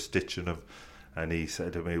bench. They were stitching him. And he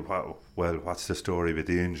said to me, well, what's the story with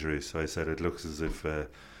the injuries? So I said, it looks as if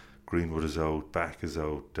Greenwood is out, Back is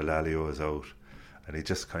out, Delalio is out. And he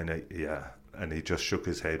just and he just shook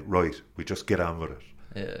his head. Right, we just get on with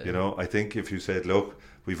it. I think if you said, look,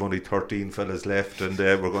 we've only 13 fellas left and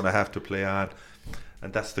we're going to have to play on.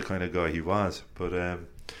 And that's the kind of guy he was. But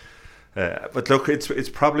look, it's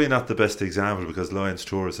probably not the best example because Lions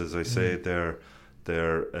Tours, as I say, they're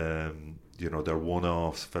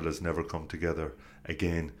one-offs. Fellas never come together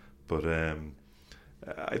again. But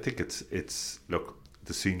I think it's look,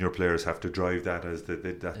 the senior players have to drive that as they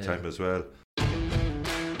did that time as well.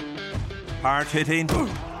 Hard hitting,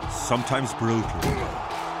 sometimes brutal,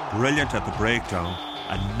 brilliant at the breakdown,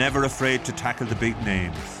 and never afraid to tackle the big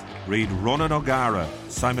names. Read Ronan O'Gara,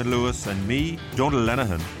 Simon Lewis and me, Donal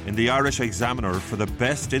Lenihan, in the Irish Examiner for the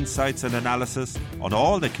best insights and analysis on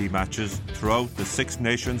all the key matches throughout the Six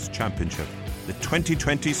Nations Championship. The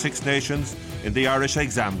 2020 Six Nations in the Irish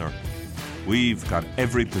Examiner. We've got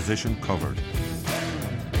every position covered.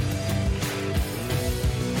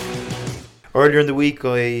 Earlier in the week,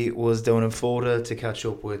 I was down in Fota to catch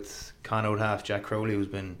up with Connaught half Jack Crowley, who's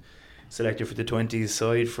been selected for the 20s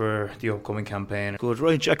side for the upcoming campaign. Good,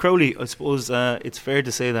 right, Jack Crowley, I suppose it's fair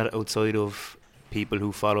to say that outside of people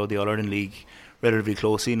who follow the All-Ireland League relatively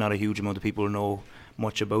closely, not a huge amount of people know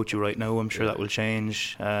much about you right now. I'm sure that will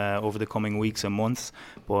change over the coming weeks and months,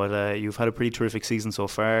 but you've had a pretty terrific season so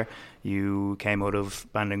far. You came out of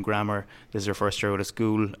Bandon Grammar, this is your first year out of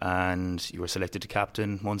school, and you were selected to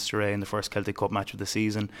captain Munster A in the first Celtic Cup match of the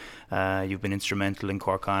season. You've been instrumental in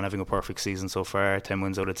Corkán having a perfect season so far, 10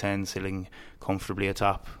 wins out of 10, sitting comfortably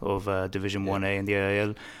atop of Division 1A in the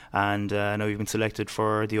AIL, and now you've been selected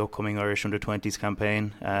for the upcoming Irish Under-20s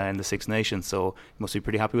campaign in the Six Nations, so you must be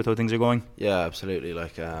pretty happy with how things are going. Yeah, absolutely.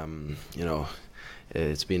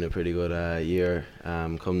 it's been a pretty good year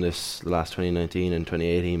come this last 2019 and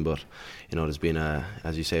 2018, but there's been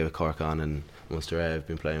as you say, with Cork on and Munster I've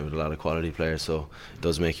been playing with a lot of quality players, so it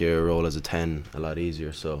does make your role as a 10 a lot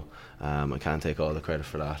easier, so I can't take all the credit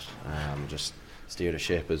for that. Just steer the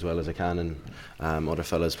ship as well as I can, and other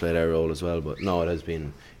fellas play their role as well, but no, it has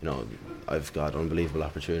been, I've got unbelievable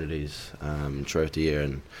opportunities throughout the year,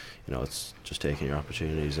 and it's just taking your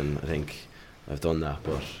opportunities, and I think I've done that,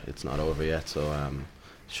 but it's not over yet, so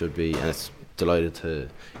should be, and it's delighted to,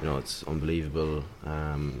 it's unbelievable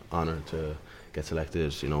honour to get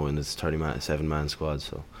selected, in this 37-man squad,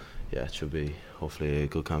 so yeah, it should be hopefully a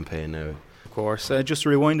good campaign now. Of course. Just to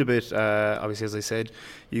rewind a bit, obviously, as I said,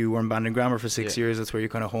 you were in Bandon Grammar for 6 years. That's where you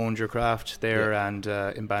kind of honed your craft there, and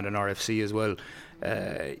in Bandon RFC as well.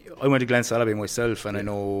 I went to Glen Salaby myself, and I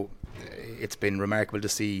know it's been remarkable to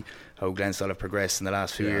see how Glenstal have progressed in the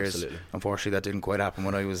last few years. Absolutely. Unfortunately, that didn't quite happen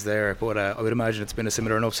when I was there, but I would imagine it's been a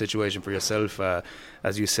similar enough situation for yourself.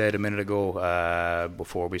 As you said a minute ago,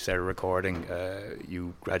 before we started recording,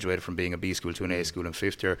 you graduated from being a B school to an A school in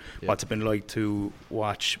 5th year. What's it been like to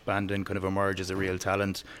watch Bandon kind of emerge as a real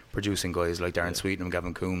talent, producing guys like Darren Sweeten,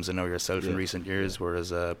 Gavin Coombs, and now yourself in recent years,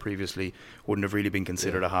 whereas previously wouldn't have really been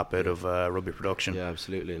considered a hotbed of rugby production? Yeah,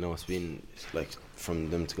 absolutely. No, it's been like from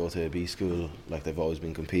them to go to a B school, like they've always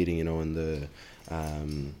been competing, in the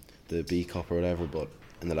B Cup or whatever. But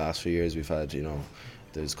in the last few years, we've had,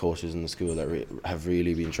 there's coaches in the school that have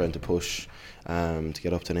really been trying to push to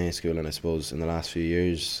get up to an A school. And I suppose in the last few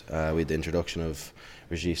years, we had the introduction of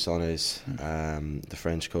Régis Sonnes, the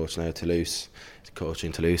French coach now at Toulouse,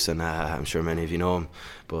 coaching Toulouse, and I'm sure many of you know him.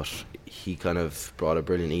 But he kind of brought a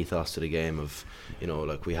brilliant ethos to the game of,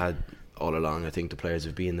 like we had all along. I think the players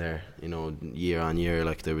have been there, year on year.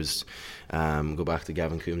 Like there was, go back to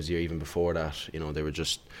Gavin Coombs' year, even before that, they were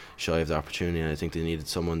just shy of the opportunity, and I think they needed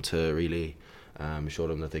someone to really show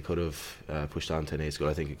them that they could have pushed on to an A school.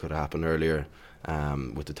 I think it could have happened earlier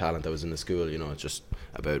with the talent that was in the school. It's just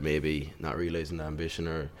about maybe not realising the ambition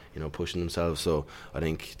or pushing themselves. So I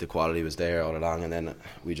think the quality was there all along, and then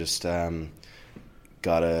we just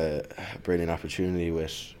got a brilliant opportunity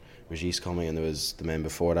with Régis coming, and there was the men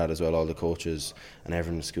before that as well, all the coaches and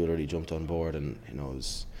everyone in the school really jumped on board, and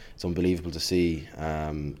it's unbelievable to see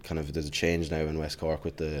kind of there's a change now in West Cork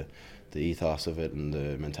with the ethos of it and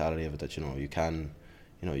the mentality of it, that you can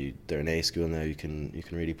they're an A school now, you can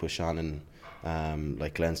really push on, and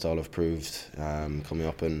like Glenstal have proved coming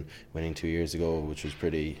up and winning 2 years ago, which was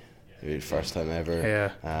pretty first time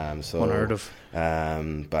ever. So unheard of.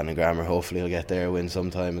 Bandon Grammar hopefully will get there, win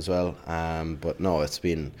sometime as well. But no, it's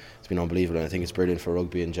been unbelievable, and I think it's brilliant for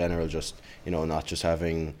rugby in general. Just not just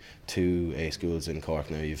having 2 A schools in Cork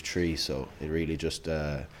now, you've 3. So it really just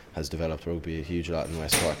has developed rugby a huge lot in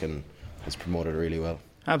West Cork and has promoted it really well.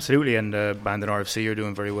 Absolutely, and Bandon RFC are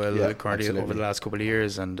doing very well currently absolutely. over the last couple of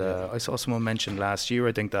years, and I saw someone mention last year,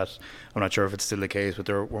 I think that, I'm not sure if it's still the case, but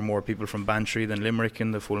there were more people from Bantry than Limerick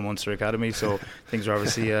in the full Munster Academy, so things are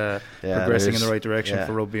obviously progressing in the right direction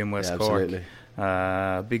for rugby in West Cork.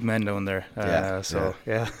 Big men down there.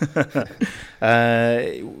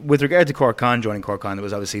 With regard to Cork Con, joining Cork Con, it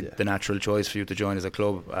was obviously the natural choice for you to join as a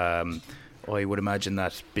club. I would imagine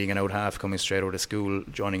that being an out half coming straight out of school,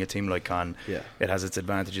 joining a team like Con, it has its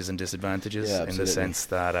advantages and disadvantages, in the sense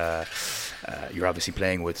that you're obviously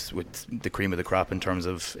playing with the cream of the crop in terms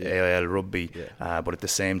of AIL rugby, but at the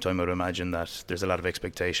same time I would imagine that there's a lot of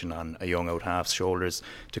expectation on a young out half's shoulders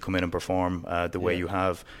to come in and perform the way you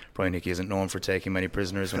have. Brian Hickey isn't known for taking many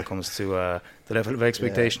prisoners when it comes to the level of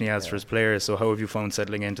expectation he has for his players, so how have you found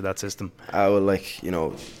settling into that system?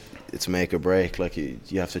 It's make or break. Like you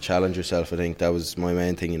have to challenge yourself. I think that was my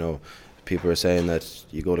main thing. People are saying that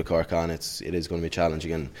you go to Cork On, it is going to be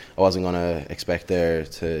challenging, and I wasn't going to expect there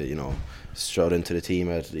to strut into the team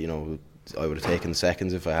at I would have taken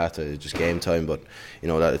seconds if I had to, just game time. But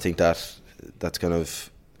that I think that's kind of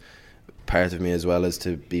part of me as well, as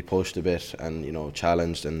to be pushed a bit and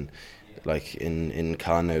challenged. And like in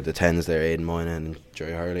Con now, the 10s there, Aidan Moynihan and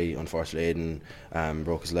Jerry Hurley. Unfortunately, Aidan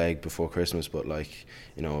broke his leg before Christmas, but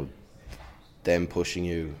them pushing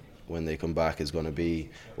you when they come back is going to be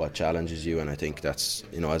what challenges you. And I think that's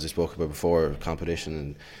as I spoke about before, competition,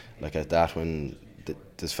 and like at that, when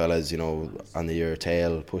there's fellas on your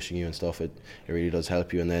tail pushing you and stuff, it really does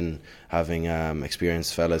help you. And then having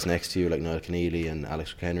experienced fellas next to you like Niall Keneally and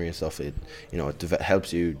Alex Henry and stuff, it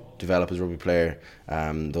helps you develop as a rugby player.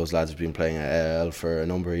 Those lads have been playing at AIL for a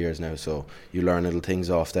number of years now, so you learn little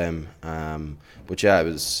things off them. But it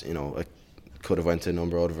was I could have went to a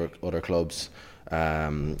number of other clubs,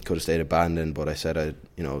 could have stayed at Bandon, but I said I'd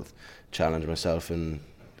challenge myself and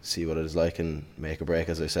see what it is like and make a break.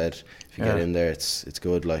 As I said, if you get in there, it's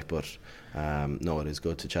good. Like, but no, it is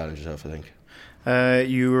good to challenge yourself, I think.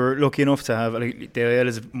 You were lucky enough to have, like, the AIL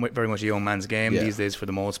is very much a young man's game these days for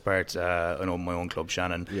the most part. I know my own club,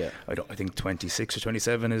 Shannon, I think 26 or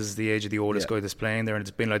 27 is the age of the oldest guy that's playing there, and it's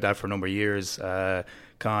been like that for a number of years.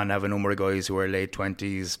 Con have a number of guys who are late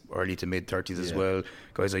 20s, early to mid 30s as well.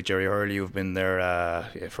 Guys like Jerry Hurley who've been there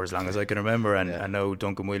for as long as I can remember, and now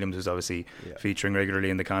Duncan Williams, who's obviously featuring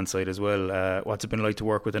regularly in the Con side as well. What's it been like to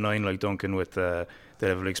work with a 9 like Duncan with the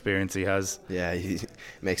level of experience he has? Yeah, he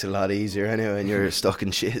makes it a lot easier anyway when you're stuck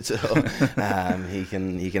in shit, so he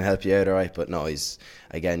can help you out alright. But no,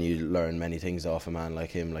 again, you learn many things off a man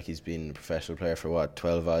like him. Like, he's been a professional player for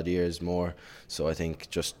 12 odd years more, so I think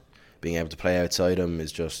just being able to play outside him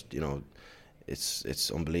is just,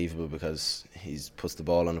 it's unbelievable, because he's puts the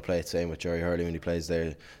ball on the plate. Same with Jerry Hurley when he plays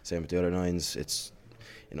there, same with the other 9s. It's,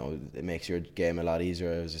 it makes your game a lot easier,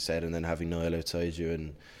 as I said, and then having Niall outside you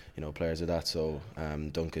and players of that. So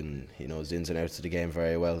Duncan, he knows the ins and outs of the game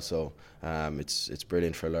very well, so it's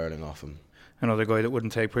brilliant for learning off him. Another guy that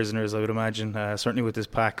wouldn't take prisoners, I would imagine, certainly with his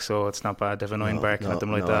pack, so it's not bad to have a 9 barking at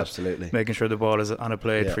them like that. Absolutely. Making sure the ball is on a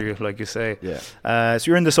plate for you, like you say. Yeah.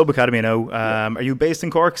 So you're in the sub-academy now. Are you based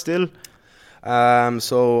in Cork still?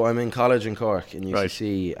 So I'm in college in Cork, in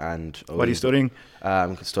UCC. And what are you studying?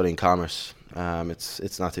 I'm studying commerce.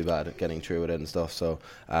 It's not too bad at getting through with it and stuff. So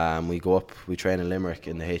we train in Limerick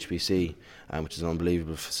in the HBC, which is an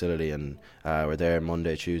unbelievable facility, and we're there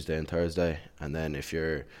Monday, Tuesday and Thursday. And then if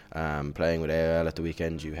you're playing with AIL at the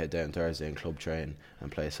weekend, you head down Thursday and club train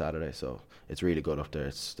and play Saturday. So it's really good up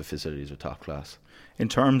there. The facilities are top class. In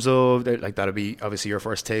terms of, like, that'll be obviously your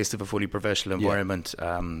first taste of a fully professional environment.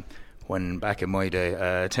 When back in my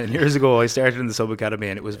day, 10 years ago, I started in the sub-academy,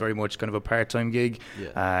 and it was very much kind of a part-time gig.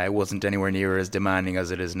 It wasn't anywhere near as demanding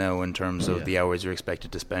as it is now in terms of the hours you're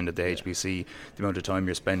expected to spend at the HBC, the amount of time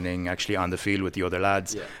you're spending actually on the field with the other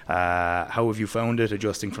lads. How have you found it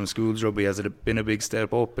adjusting from schools rugby? Has it been a big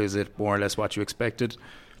step up? Is it more or less what you expected?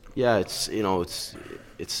 Yeah, it's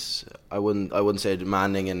I wouldn't say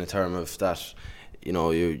demanding in the term of that.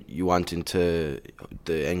 You wanting to,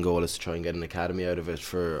 the end goal is to try and get an academy out of it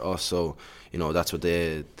for us, so that's what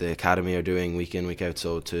the academy are doing week in, week out.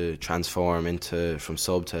 So to transform from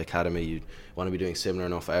sub to academy, you want to be doing similar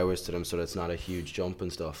enough hours to them, so that's not a huge jump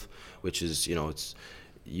and stuff, which is, we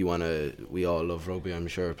all love rugby, I'm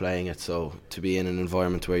sure, playing it. So to be in an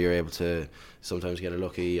environment where you're able to sometimes get a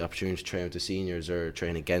lucky opportunity to train with the seniors or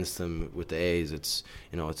train against them with the A's, it's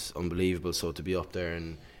unbelievable. So to be up there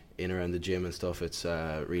and in around the gym and stuff, it's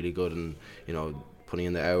really good, and putting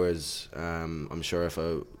in the hours. I'm sure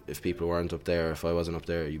if people weren't up there, if I wasn't up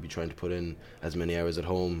there, you'd be trying to put in as many hours at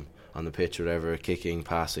home on the pitch or whatever, kicking,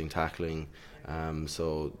 passing, tackling. And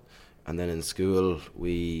then in school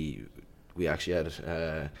we actually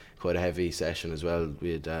had quite a heavy session as well.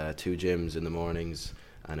 We had 2 gyms in the mornings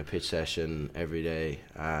and a pitch session every day,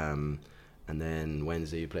 and then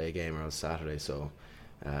Wednesday you play a game, or else Saturday. So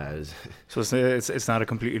it's not a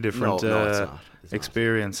completely different it's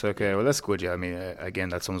experience. Not. Okay, well, that's good. Yeah, I mean, again,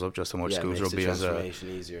 that sums up just how much schools rugby is.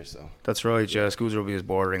 Easier, so. That's right. Yeah, schools rugby is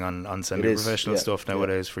bordering on semi-professional stuff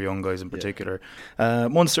nowadays for young guys in particular.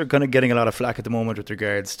 Munster kind of getting a lot of flack at the moment with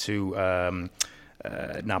regards to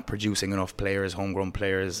not producing enough players, homegrown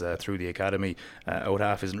players through the academy. Out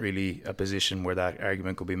half isn't really a position where that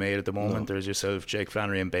argument could be made at the moment. There's yourself, Jake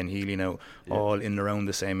Flannery and Ben Healy now, all in and around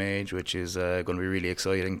the same age, which is going to be really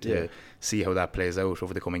exciting to see how that plays out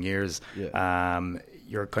over the coming years.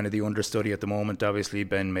 You're kind of the understudy at the moment. Obviously,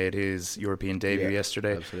 Ben made his European debut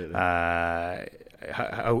yesterday. Absolutely.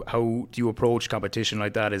 How do you approach competition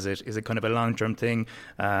like that? Is it kind of a long-term thing?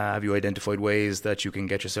 Have you identified ways that you can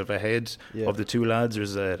get yourself ahead of the 2 lads, or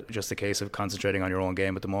is it just a case of concentrating on your own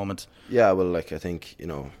game at the moment? Yeah, well, I think,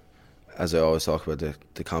 as I always talk about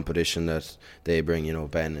the competition that they bring,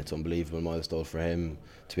 Ben, it's unbelievable milestone for him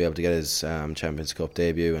to be able to get his Champions Cup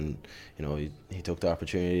debut, and he took the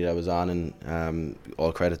opportunity that was on, and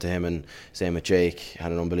all credit to him. And same with Jake,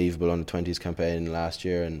 had an unbelievable under-20s campaign last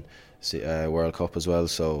year, and World Cup as well.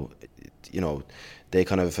 So they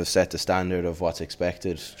kind of have set the standard of what's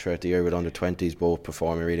expected throughout the year, with under-20s both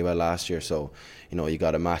performing really well last year. So you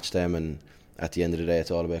got to match them, and at the end of the day it's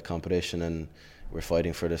all about competition, and we're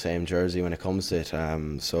fighting for the same jersey when it comes to it.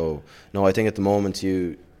 I think at the moment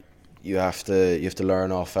you have to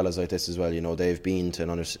learn off fellas like this as well. They've been to an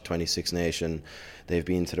under-26 nation, they've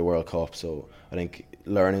been to the World Cup, so I think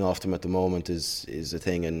learning off them at the moment is a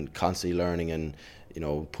thing, and constantly learning and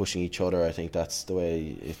pushing each other. I think that's the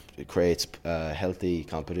way it creates healthy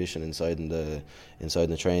competition inside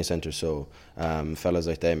the training centre. So fellas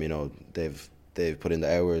like them, they've they've put in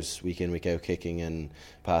the hours week in, week out, kicking and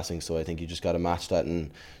passing. So I think you just got to match that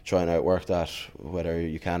and try and outwork that, whether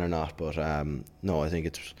you can or not. But no, I think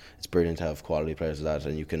it's brilliant to have quality players like that,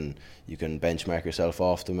 and you can benchmark yourself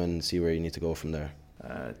off them and see where you need to go from there.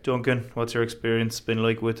 Duncan, what's your experience been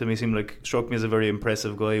like with him? He struck me as a very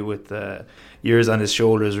impressive guy with years on his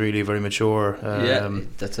shoulders, really very mature.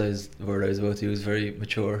 That's the word I was about to use, very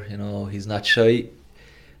mature. He's not shy.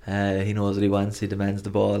 He knows what he wants. He demands the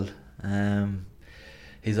ball.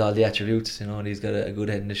 He's all the attributes, and he's got a good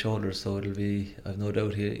head and the shoulders. So I've no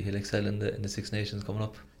doubt he'll excel in the Six Nations coming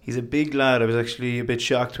up. He's a big lad. I was actually a bit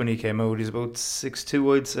shocked when he came out. He's about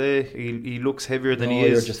 6'2", I'd say. He looks heavier than he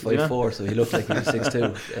is. You're just 5'4", so he looked like he was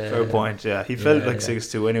 6'2". Fair point, yeah. He felt like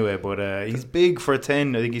 6'2" anyway, but he's big for a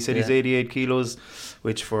 10. I think he said he's 88 kilos,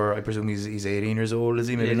 which for, I presume he's 18 years old, is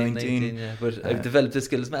he? Maybe 19? Yeah. But I've developed his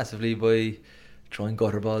skills massively by throwing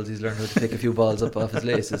gutter balls. He's learned how to pick a few balls up off his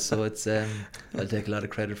laces, so it's I'll take a lot of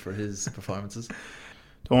credit for his performances.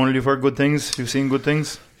 Only you've heard good things. You've seen good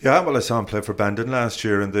things. Yeah, well, I saw him play for Bandon last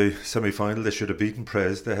year in the semi-final. They should have beaten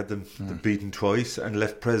Prez. They had them beaten twice and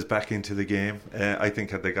left Prez back into the game. I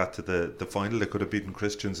think had they got to the final, they could have beaten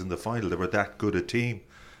Christians in the final. They were that good a team,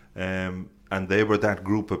 and they were that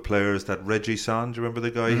group of players. That Reggie Son, do you remember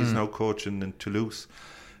the guy? He's now coaching in Toulouse.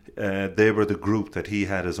 They were the group that he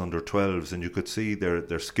had as under 12s, and you could see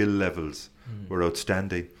their skill levels were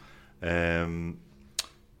outstanding.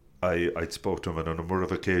 I'd spoke to him on a number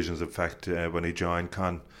of occasions. In fact, when he joined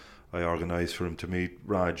Con, I organised for him to meet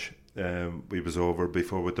Raj. We was over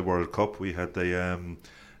before with the World Cup. We had the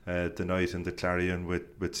night in the Clarion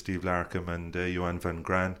with Steve Larkham and Johan van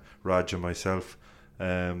Gran, Raj and myself.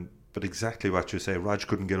 But exactly what you say, Raj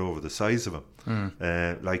couldn't get over the size of him.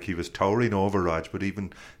 Like he was towering over Raj, but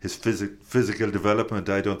even his physical development,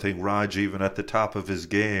 I don't think Raj, even at the top of his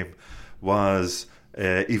game, was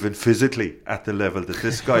even physically at the level that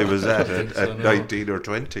this guy was at 19 or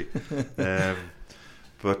 20.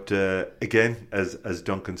 But again, as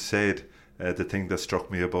Duncan said, the thing that struck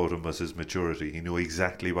me about him was his maturity. He knew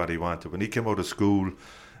exactly what he wanted. When he came out of school,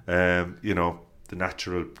 the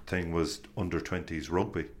natural thing was under 20s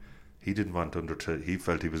rugby. He didn't want he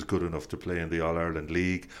felt he was good enough to play in the All-Ireland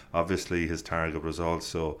League. Obviously his target was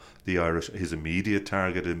also his immediate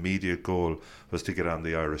goal was to get on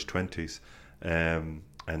the Irish 20s. And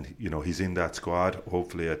he's in that squad.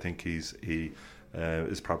 Hopefully I think he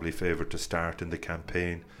is probably favoured to start in the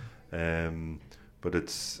campaign. But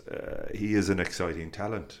he is an exciting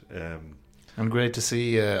talent. And great to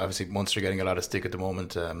see obviously Munster getting a lot of stick at the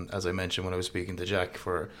moment, as I mentioned when I was speaking to Jack,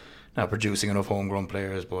 for not producing enough homegrown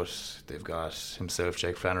players, but they've got himself,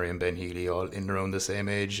 Jake Flannery and Ben Healy all in around the same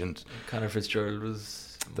age, and Conor Fitzgerald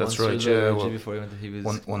was that's right, yeah. Well, before he was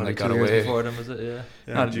one that got away before them, was it?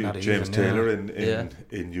 Yeah. Not James even, Taylor in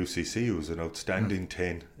UCC, who was an outstanding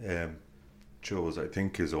 10. Chose, I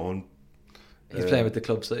think, his own. He's playing with the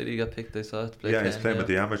club side. He got picked, I saw it. He's playing with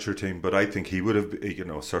the amateur team, but I think he would have,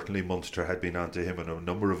 certainly Munster had been on to him on a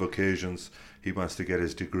number of occasions. He wants to get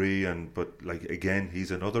his degree, but again,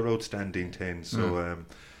 he's another outstanding 10. So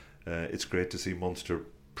it's great to see Munster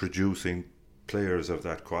producing players of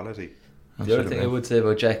that quality. The other thing I would say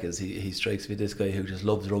about Jack is he strikes me this guy who just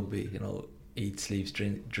loves rugby. Eats, sleeps,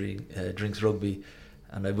 drinks rugby,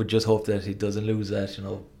 and I would just hope that he doesn't lose that.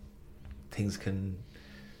 Things can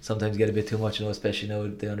sometimes get a bit too much, especially now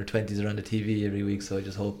the under 20s are on the TV every week. So I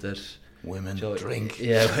just hope that women drink,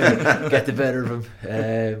 get the better of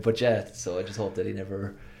him. So I just hope that he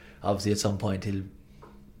never, obviously at some point he'll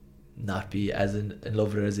not be as in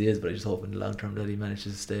love with it as he is, but I just hope in the long term that he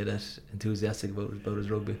manages to stay that enthusiastic about his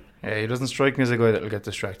rugby. Yeah, he doesn't strike me as a guy that'll get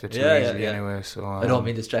distracted too easily anyway. So I don't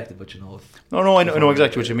mean distracted, but No, I know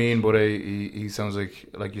exactly what you mean, but he sounds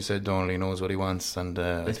like you said, Donald, he knows what he wants, and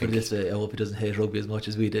let's put it this way, I hope he doesn't hate rugby as much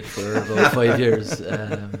as we did for about 5 years.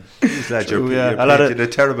 He's glad you're painting a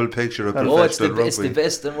terrible picture of professional rugby. It's the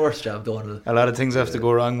best and worst job, Donald. A lot of things have to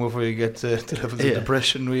go wrong before you get to the levels of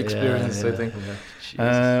depression we experienced, I think.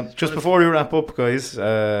 Just before we wrap up, guys,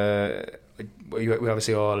 we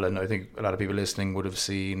obviously all, and I think a lot of people listening would have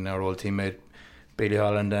seen our old teammate Bailey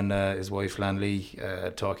Holland and his wife Lan Lee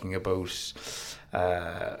talking about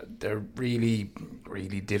their really,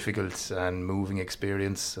 really difficult and moving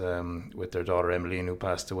experience with their daughter Emmeline, who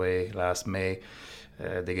passed away last May.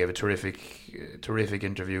 They gave a terrific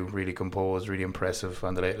interview, really composed, really impressive,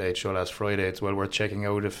 on the Late Late Show last Friday. It's well worth checking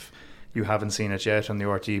out if you haven't seen it yet on the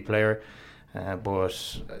RTE player.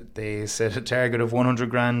 But they set a target of 100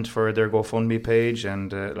 grand for their GoFundMe page,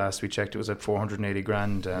 and last we checked it was at 480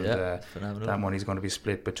 grand, and that money's going to be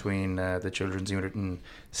split between the Children's Unit in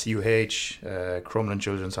CUH, Crumlin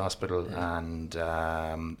Children's Hospital, and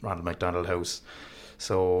Ronald McDonald House.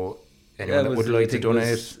 So anyone that would like to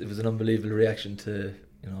donate, it was an unbelievable reaction to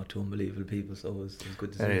unbelievable people. So it was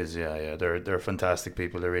good to see. It is, yeah. They're fantastic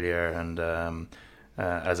people. They really are, and.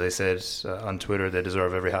 As I said on Twitter, they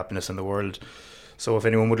deserve every happiness in the world. So if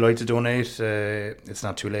anyone would like to donate, it's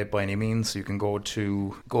not too late by any means. You can go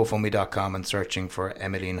to GoFundMe.com and searching for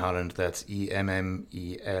Emmeline Holland. That's EMMELINE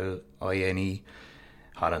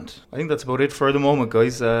Holland. I think that's about it for the moment,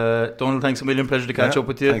 guys. Donald, thanks a million. Pleasure to catch up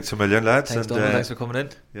with you. Thanks a million, lads. Thanks, Donald. Thanks for coming in.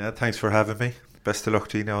 Yeah, thanks for having me. Best of luck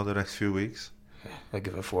to you now the next few weeks. I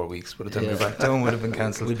give it 4 weeks. By the time we're back down, would have been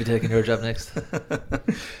cancelled. We'll be taking your job next.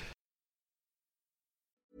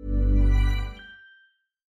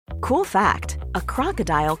 Cool fact, a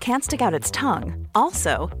crocodile can't stick out its tongue.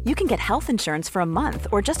 Also, you can get health insurance for a month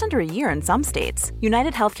or just under a year in some states.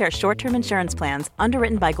 United Healthcare short-term insurance plans,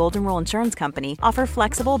 underwritten by Golden Rule Insurance Company, offer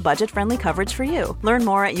flexible, budget-friendly coverage for you. Learn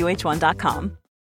more at uh1.com.